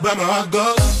stop. But my heart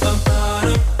goes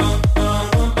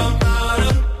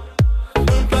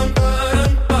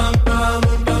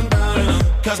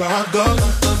cause my heart goes.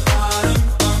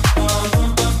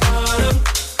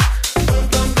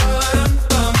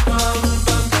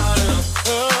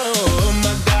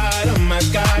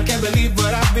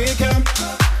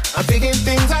 I'm thinking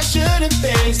things I shouldn't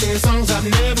think, singing songs I've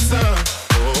never sung.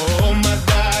 Oh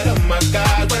my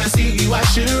God, when I see you I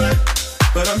should run.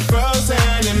 But I'm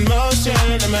frozen in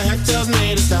motion and my head tells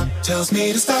me to stop. Tells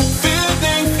me to stop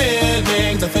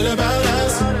feelings I feel about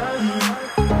us.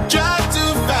 Try to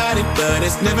fight it but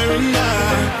it's never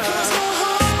enough.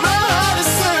 My heart is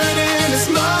hurting, it's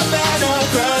more than a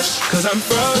crush. Cause I'm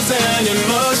frozen in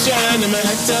motion and my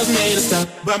head tells me to stop.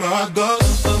 But my heart goes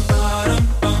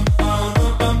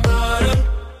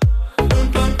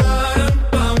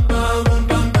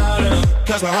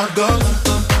cause my heart goes.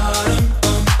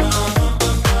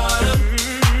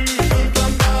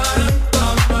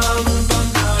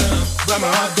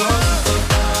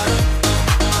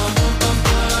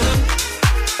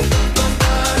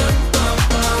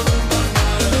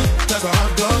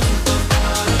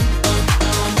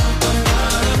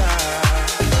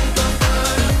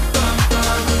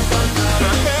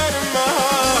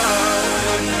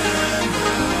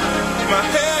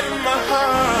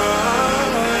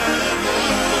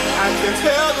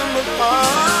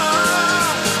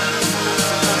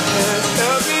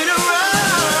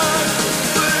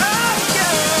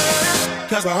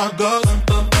 That's my heart goes.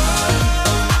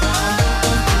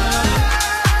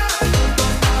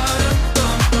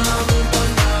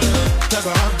 That's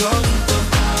my heart goes.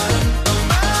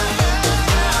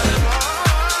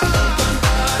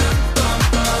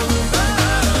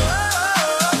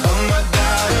 Oh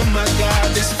my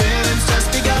God, this feeling's just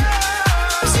begun.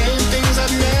 Saying things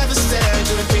I've never said,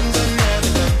 doing things I've never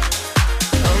done.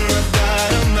 Oh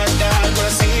my God, when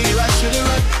I see you I should've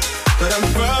run, but I'm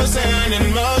frozen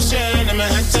in motion and my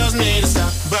head tells me to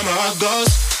stop, but my heart goes.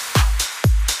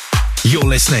 You're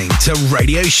listening to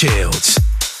Radio Shields.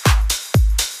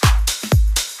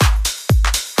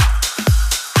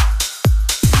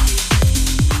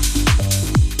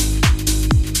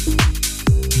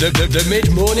 The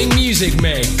mid-morning music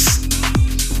mix.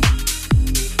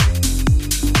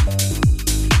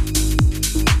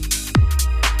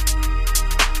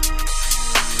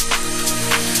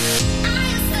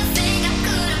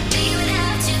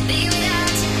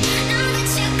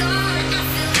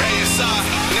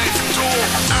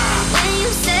 When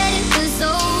you said it was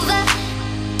over,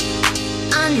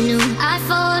 I knew I'd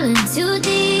fallen too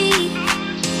deep.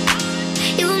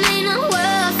 You made my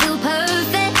world feel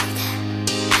perfect,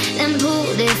 then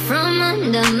pulled it from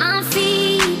under my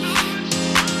feet.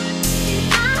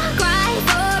 I cried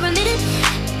for a minute,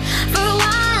 for a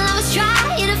while I was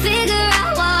trying to figure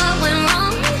out what went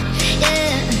wrong.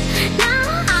 Yeah, now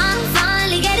I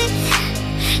finally get it,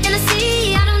 and I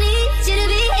see I don't need you to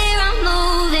be here, I'm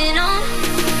moving on.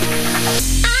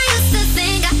 I used to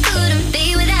think I couldn't be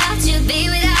without you, be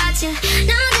without you.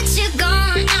 Now that you're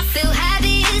gone, I feel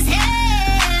happy as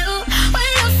hell.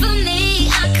 Wait up for me,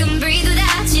 I can breathe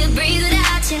without you, breathe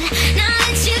without you. Now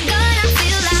that you're gone, I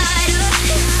feel lighter.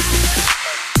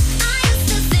 I used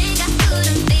to think I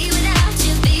couldn't be without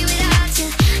you, be without you.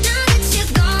 Now that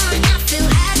you're gone, I feel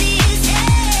happy as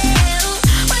hell.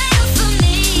 Wait up for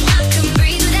me, I can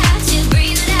breathe without you,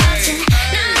 breathe without you.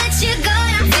 Now that you're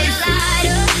gone, I feel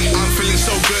lighter. I'm feeling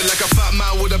so good like a fat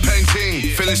man with a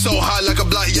painting. Feeling so high like a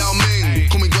black Yao Ming.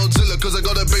 Call me Godzilla cause I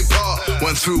got a big part.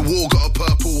 Went through war, got a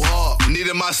purple heart.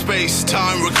 Needed my space,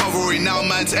 time, recovery. Now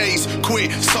man's ace,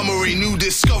 quit, summary, new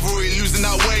discovery. Losing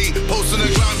that weight, post on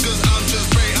the ground cause I'm just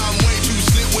great. I'm way too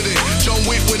slick with it, John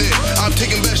Wick with it. I'm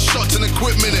taking best shots and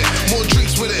equipment it. More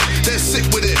drinks with it, they're sick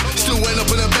with it. Still went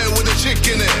up in a bed with a chick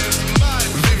in it.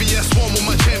 VVS one with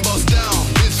my chain boss down.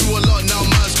 Been through a lot, now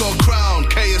man's got a crown.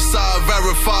 KSI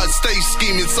verified, stay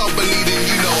scheming, some believing,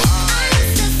 you know I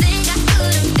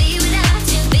Couldn't be without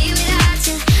you, be without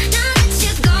you. Now that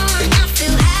you're gone, I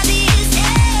feel happy as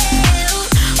hell.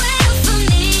 Wait up for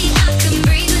me, I can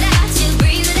breathe without you,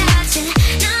 breathe without you.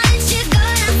 Now that you're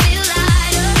gone, I feel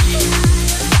lighter.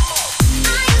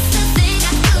 I used to think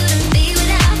I couldn't be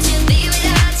without you, be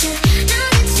without you. Now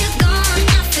that you're gone,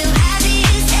 I feel happy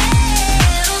as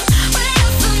hell. Wait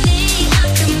up for me, I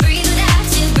can breathe without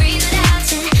you, breathe without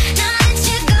you. Now that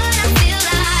you're gone, I feel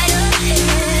lighter.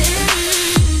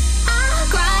 I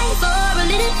cried for a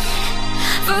minute,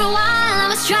 for a while I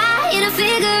was trying to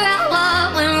figure out what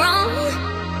went wrong.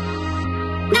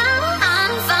 Now I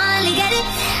finally get it,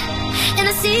 and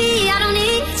I see I don't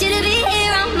need you to be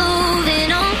here, I'm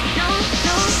moving on. No,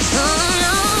 no, no,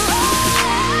 no.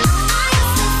 I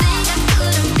used to think I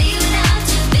couldn't be without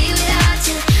you, be without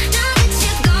you. Now that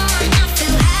you're gone, I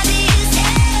feel happy as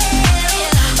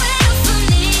hell. Wait up for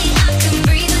me, I can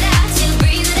breathe without you,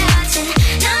 breathe without you.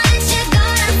 Now that you're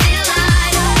gone, I feel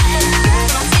lighter.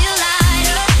 Feel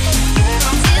lighter.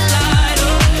 Feel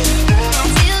lighter.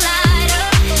 Feel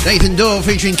lighter. Nathan Doyle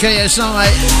featuring KSI.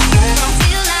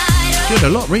 Did a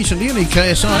lot recently, didn't he,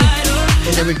 KSI?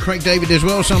 And then with Craig David as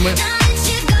well somewhere.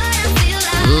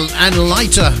 And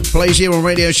Lighter plays here on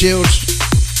Radio Shields.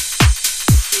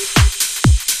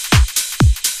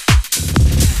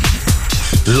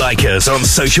 Like us on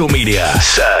social media.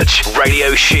 Search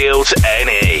Radio Shields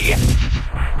NE.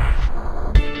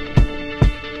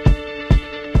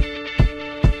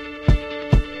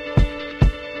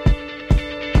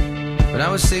 When I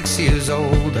was 6 years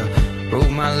old, I broke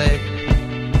my leg.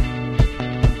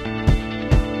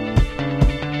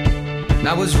 And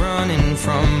I was running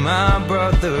from my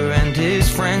brother and his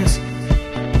friends,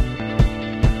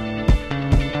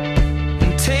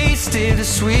 and tasted the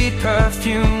sweet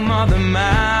perfume of the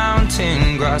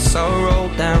mountain grass I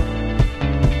rolled down.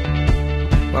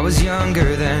 I was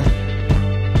younger then.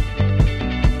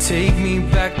 Take me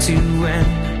back to when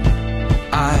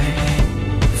I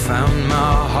found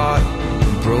my heart,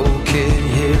 broke it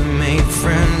here, made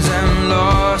friends and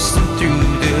lost them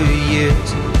through the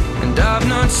years. And I've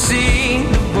not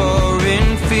seen the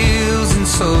boring fields in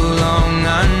so long.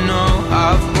 I know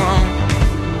I've grown,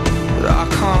 but I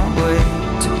can't wait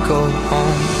to go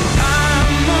home.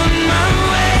 I'm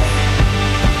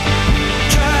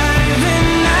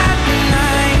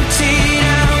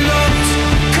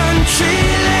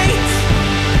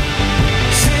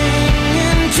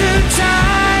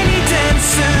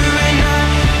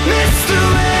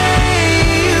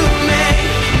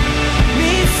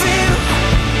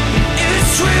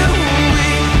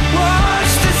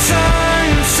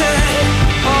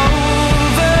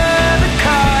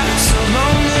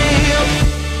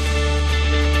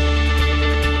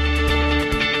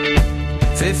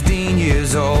 15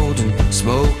 years old and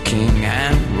smoking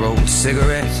hand-rolled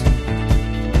cigarettes.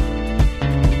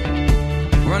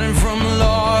 Running from the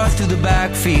law through the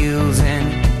backfields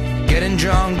and getting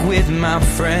drunk with my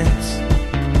friends.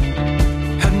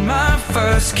 Had my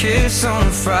first kiss on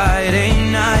a Friday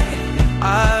night.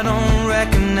 I don't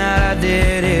reckon that I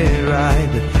did it right,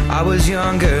 but I was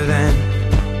younger then.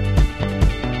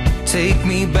 Take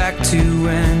me back to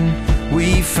when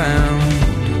we found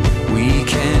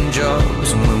weekend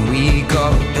jobs, and when we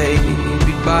got paid,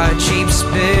 we'd buy cheap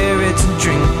spirits and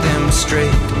drink them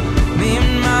straight. Me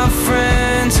and my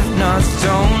friends have not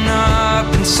thrown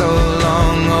up in so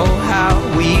long. Oh, how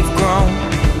we've grown,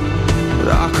 but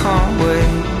I can't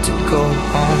wait to go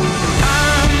home.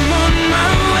 I'm on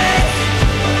my way,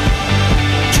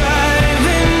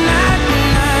 driving at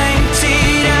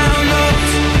 90 down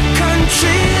those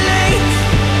country lanes,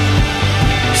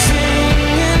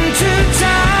 singing to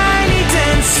Tiny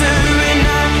Dancer, and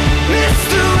I miss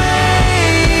the way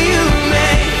you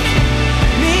make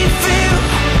me feel.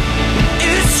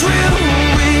 It's real.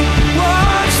 We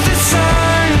watch the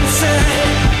sunset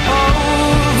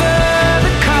over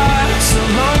the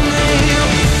castle on the hill.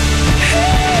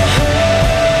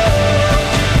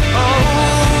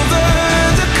 Over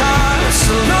the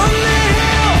castle on the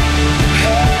hill.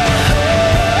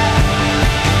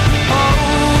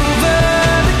 Over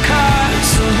the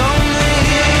castle on the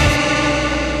hill.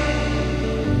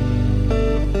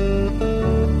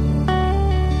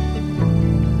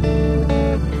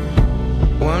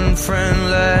 One friend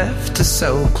left to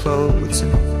sell clothes,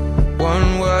 and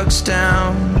one works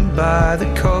down by the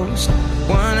coast.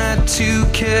 One had 2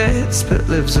 kids but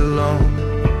lives alone.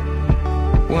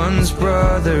 One's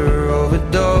brother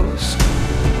overdosed.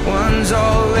 One's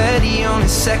already on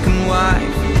his second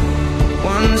wife.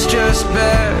 One's just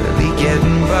barely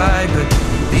getting by. But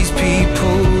these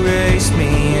people raised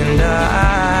me, and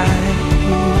I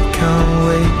can't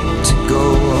wait to go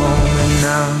home. And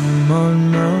I'm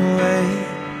on my way.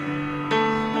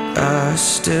 I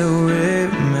still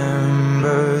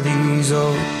remember these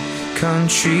old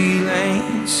country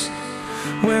lanes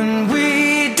when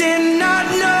we did not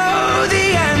know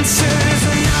the answers,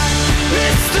 and I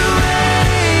miss the way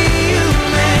you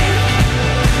make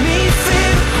me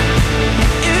feel.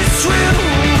 It's real.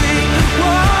 We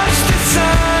watch the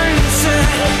sunset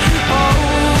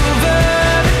over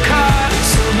the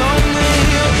castle on the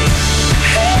hill.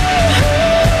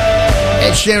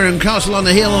 Ed Sheeran, Castle on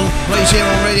the Hill, plays here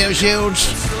on Radio Shields.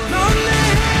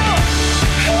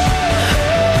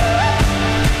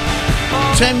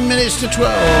 10 minutes to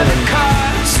 12.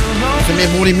 It's a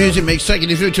mid-morning music mix taking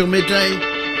you through till midday.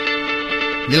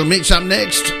 Little mix up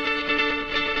next.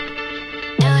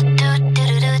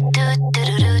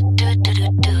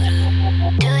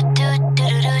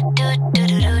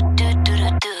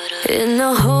 In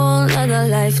a whole other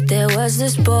life, there was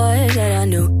this boy that I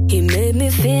knew. He made me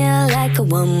feel like a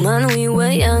woman. We were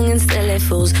young and silly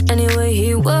fools. Anyway,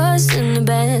 he was in the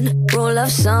band, roll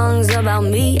of songs about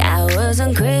me. I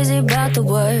wasn't crazy about the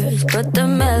words, but the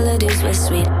melodies were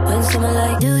sweet. When someone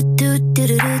like do do do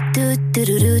do do do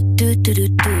do do do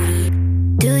do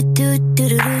do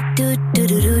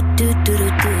do do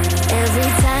do. Every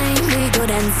time we go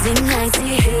dancing, I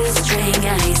see his string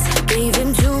eyes. Gave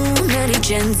him too many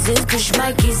chances, push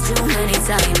my keys too many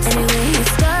times. Anyway, he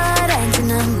started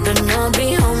acting up, and I'll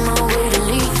be on my way to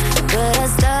leave. But I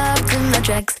stopped in my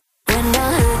tracks when I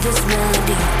heard this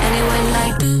melody, and it went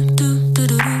like do do do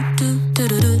do do do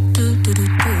do do do do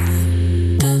do.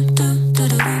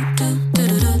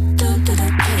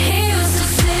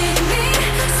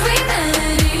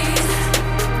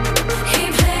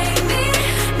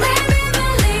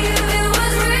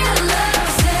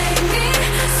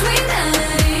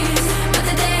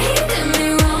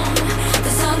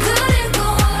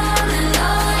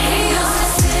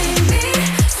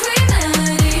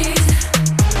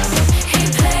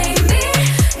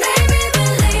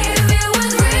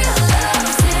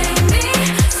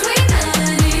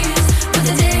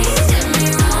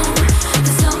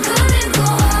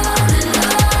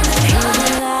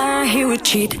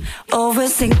 Cheat over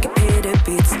syncopated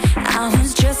beats. I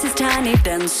was just his tiny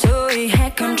dancer, he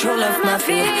had control of my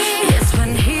feet. Yes,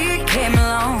 when he came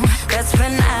along, that's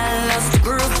when I lost the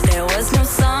groove. There was no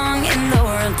song in the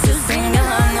world to sing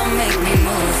along or make me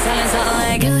move. Silence all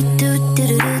like do do do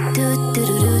do do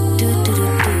do do do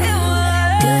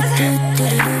do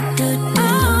do do.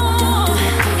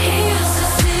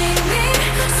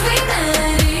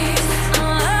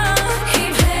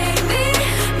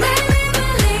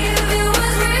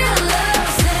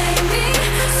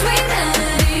 Sweet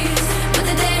melodies, but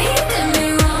the day he did me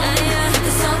wrong,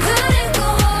 the song couldn't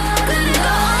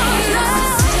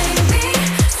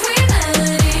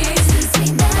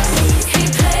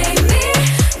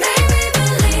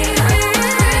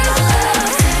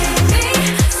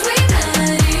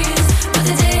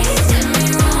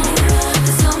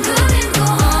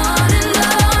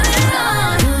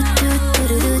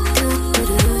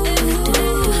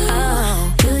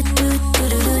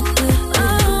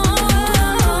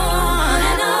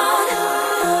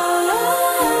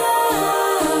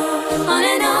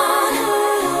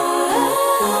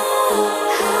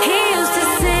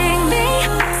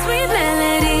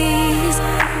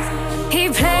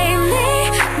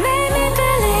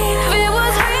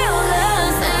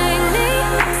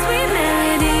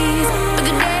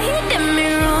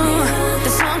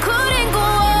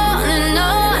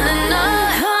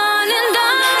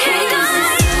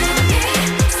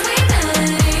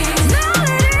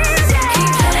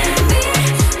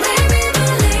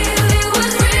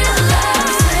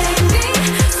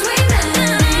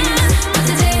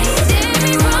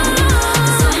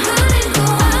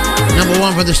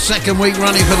for the second week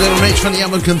running for Little Rich from the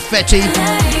album Confetti.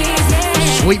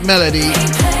 Sweet Melody.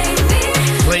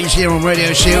 Plays here on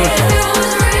Radio Shield.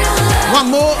 One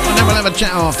more and then we'll have a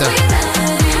chat after.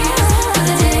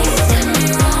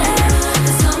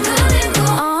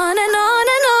 On and on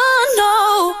and on,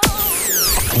 no.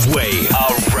 We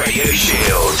are Radio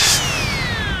Shield.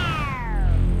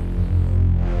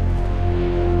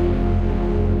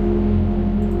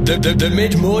 The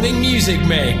mid-morning music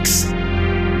mix.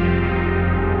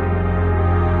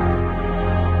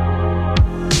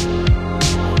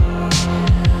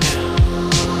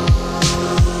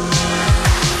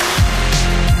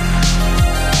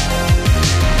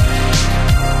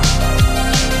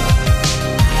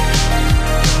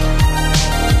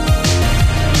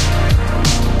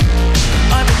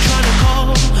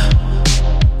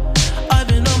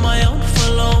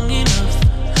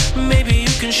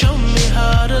 Show me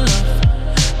how to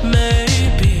love,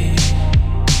 maybe.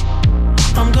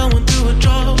 I'm going through a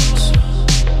drought.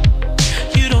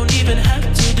 You don't even have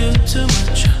to do too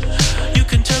much. You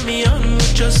can turn me on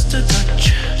with just a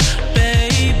touch,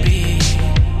 baby.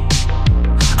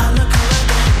 I look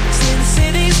around, see the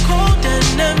city's cold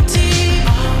and empty.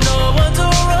 No one's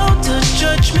around to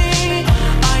judge me.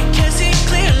 I can see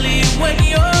clearly when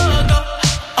you're gone.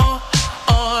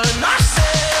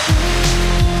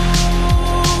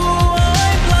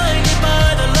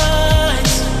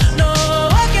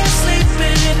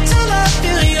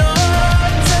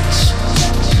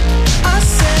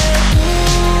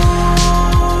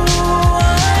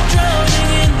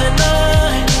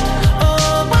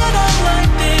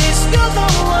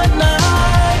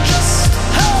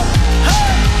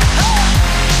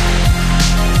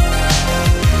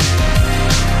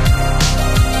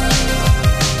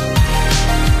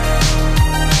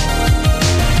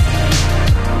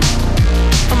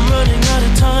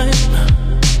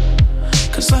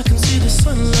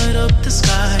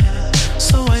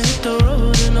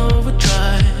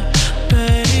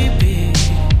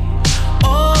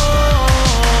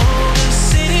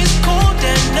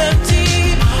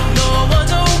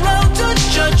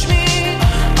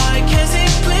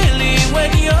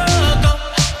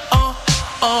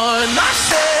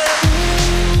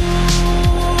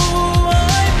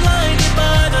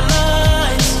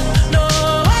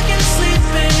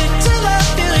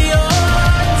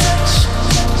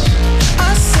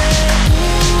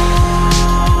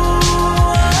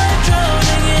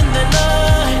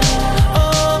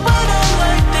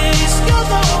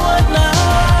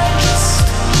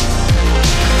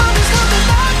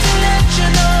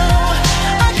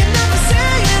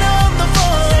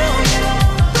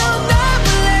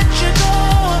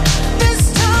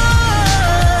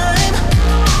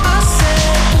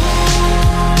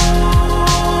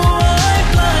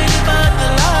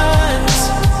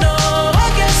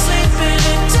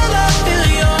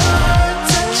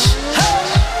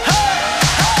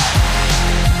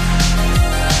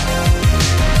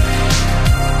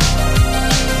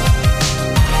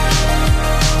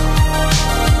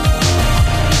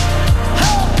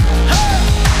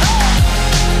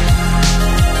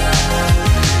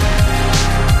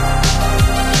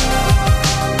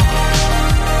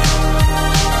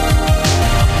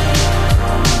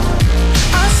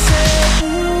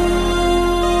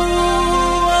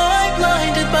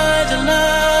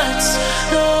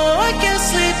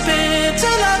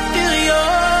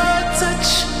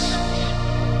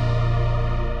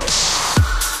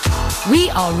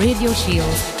 Radio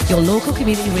Shield, your local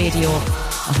community radio.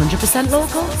 100%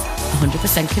 local,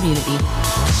 100% community.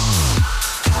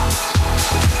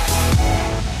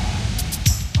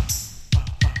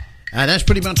 That's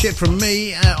pretty much it from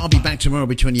me. I'll be back tomorrow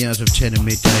between the hours of 10 and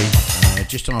midday,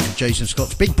 just after Jason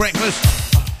Scott's Big Breakfast.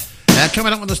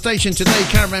 Coming up on the station today,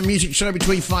 Caravan Music Show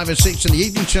between 5 and 6 and the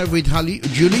evening show with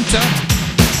Julita.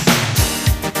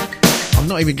 I'm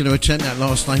not even going to attempt that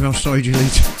last name, I'm sorry,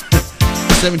 Julita.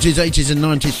 70s, 80s and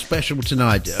 90s special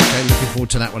tonight. Okay, looking forward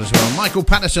to that one as well. Michael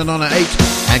Patterson on at 8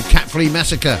 and Cat Flea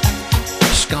Massacre.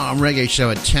 Ska and Reggae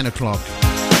Show at 10 o'clock.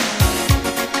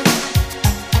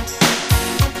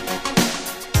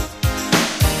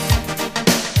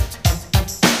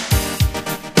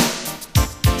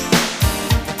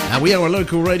 We are a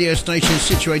local radio station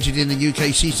situated in the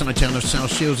UK seaside town of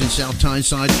South Shields in South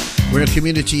Tyneside. We're a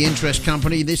community interest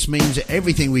company. This means that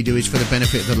everything we do is for the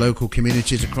benefit of the local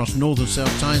communities across North and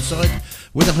South Tyneside,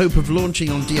 with the hope of launching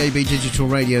on DAB digital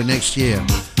radio next year.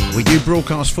 We do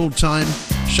broadcast full-time,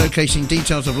 showcasing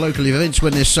details of local events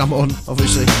when there's some on,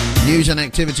 obviously, news and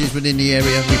activities within the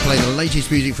area. We play the latest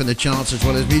music from the charts as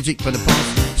well as music for the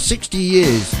past 60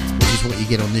 years, which is what you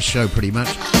get on this show pretty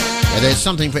much. There's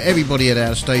something for everybody at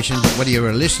our station, but whether you're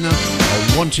a listener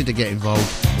or wanting to get involved,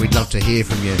 we'd love to hear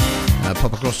from you.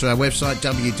 Pop across to our website,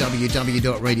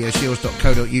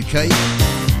 www.radioshields.co.uk,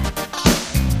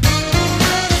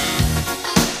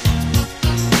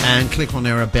 and click on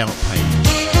our About page.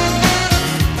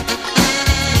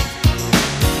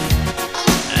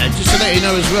 Just to let you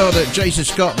know as well that Jason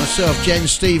Scott, myself, Jen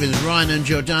Stevens, Ryan and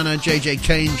Jordana, JJ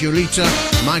Kane, Julita,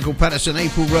 Michael Patterson,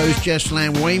 April Rose, Jess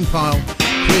Lamb, Wayne Pyle,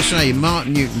 Chris A,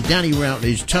 Martin Newton, Danny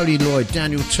Routledge, Tony Lloyd,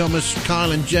 Daniel Thomas,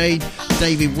 Kyle and Jade,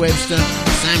 David Webster,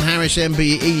 Sam Harris,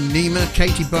 MBE, Nima,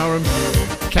 Kathy Barham,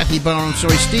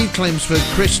 Steve Clemsford,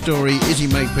 Chris Story, Izzy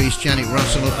Makepeace, Janet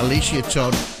Russell, Alicia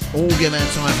Todd, all give our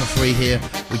time for free here.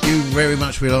 We do very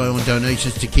much rely on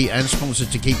donations to keep and sponsors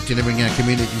to keep delivering our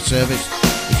community service.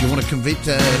 If you want to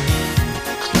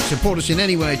support us in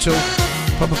any way at all,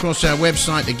 pop across our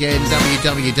website again,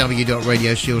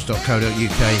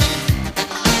 www.radioshields.co.uk,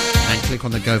 and click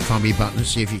on the GoFundMe button and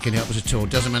see if you can help us at all.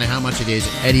 Doesn't matter how much it is,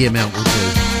 any amount will do.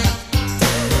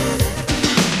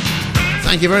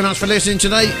 Thank you very much for listening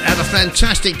today. Have a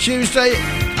fantastic Tuesday.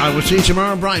 I will see you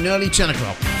tomorrow bright and early, 10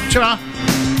 o'clock. Ta-ra!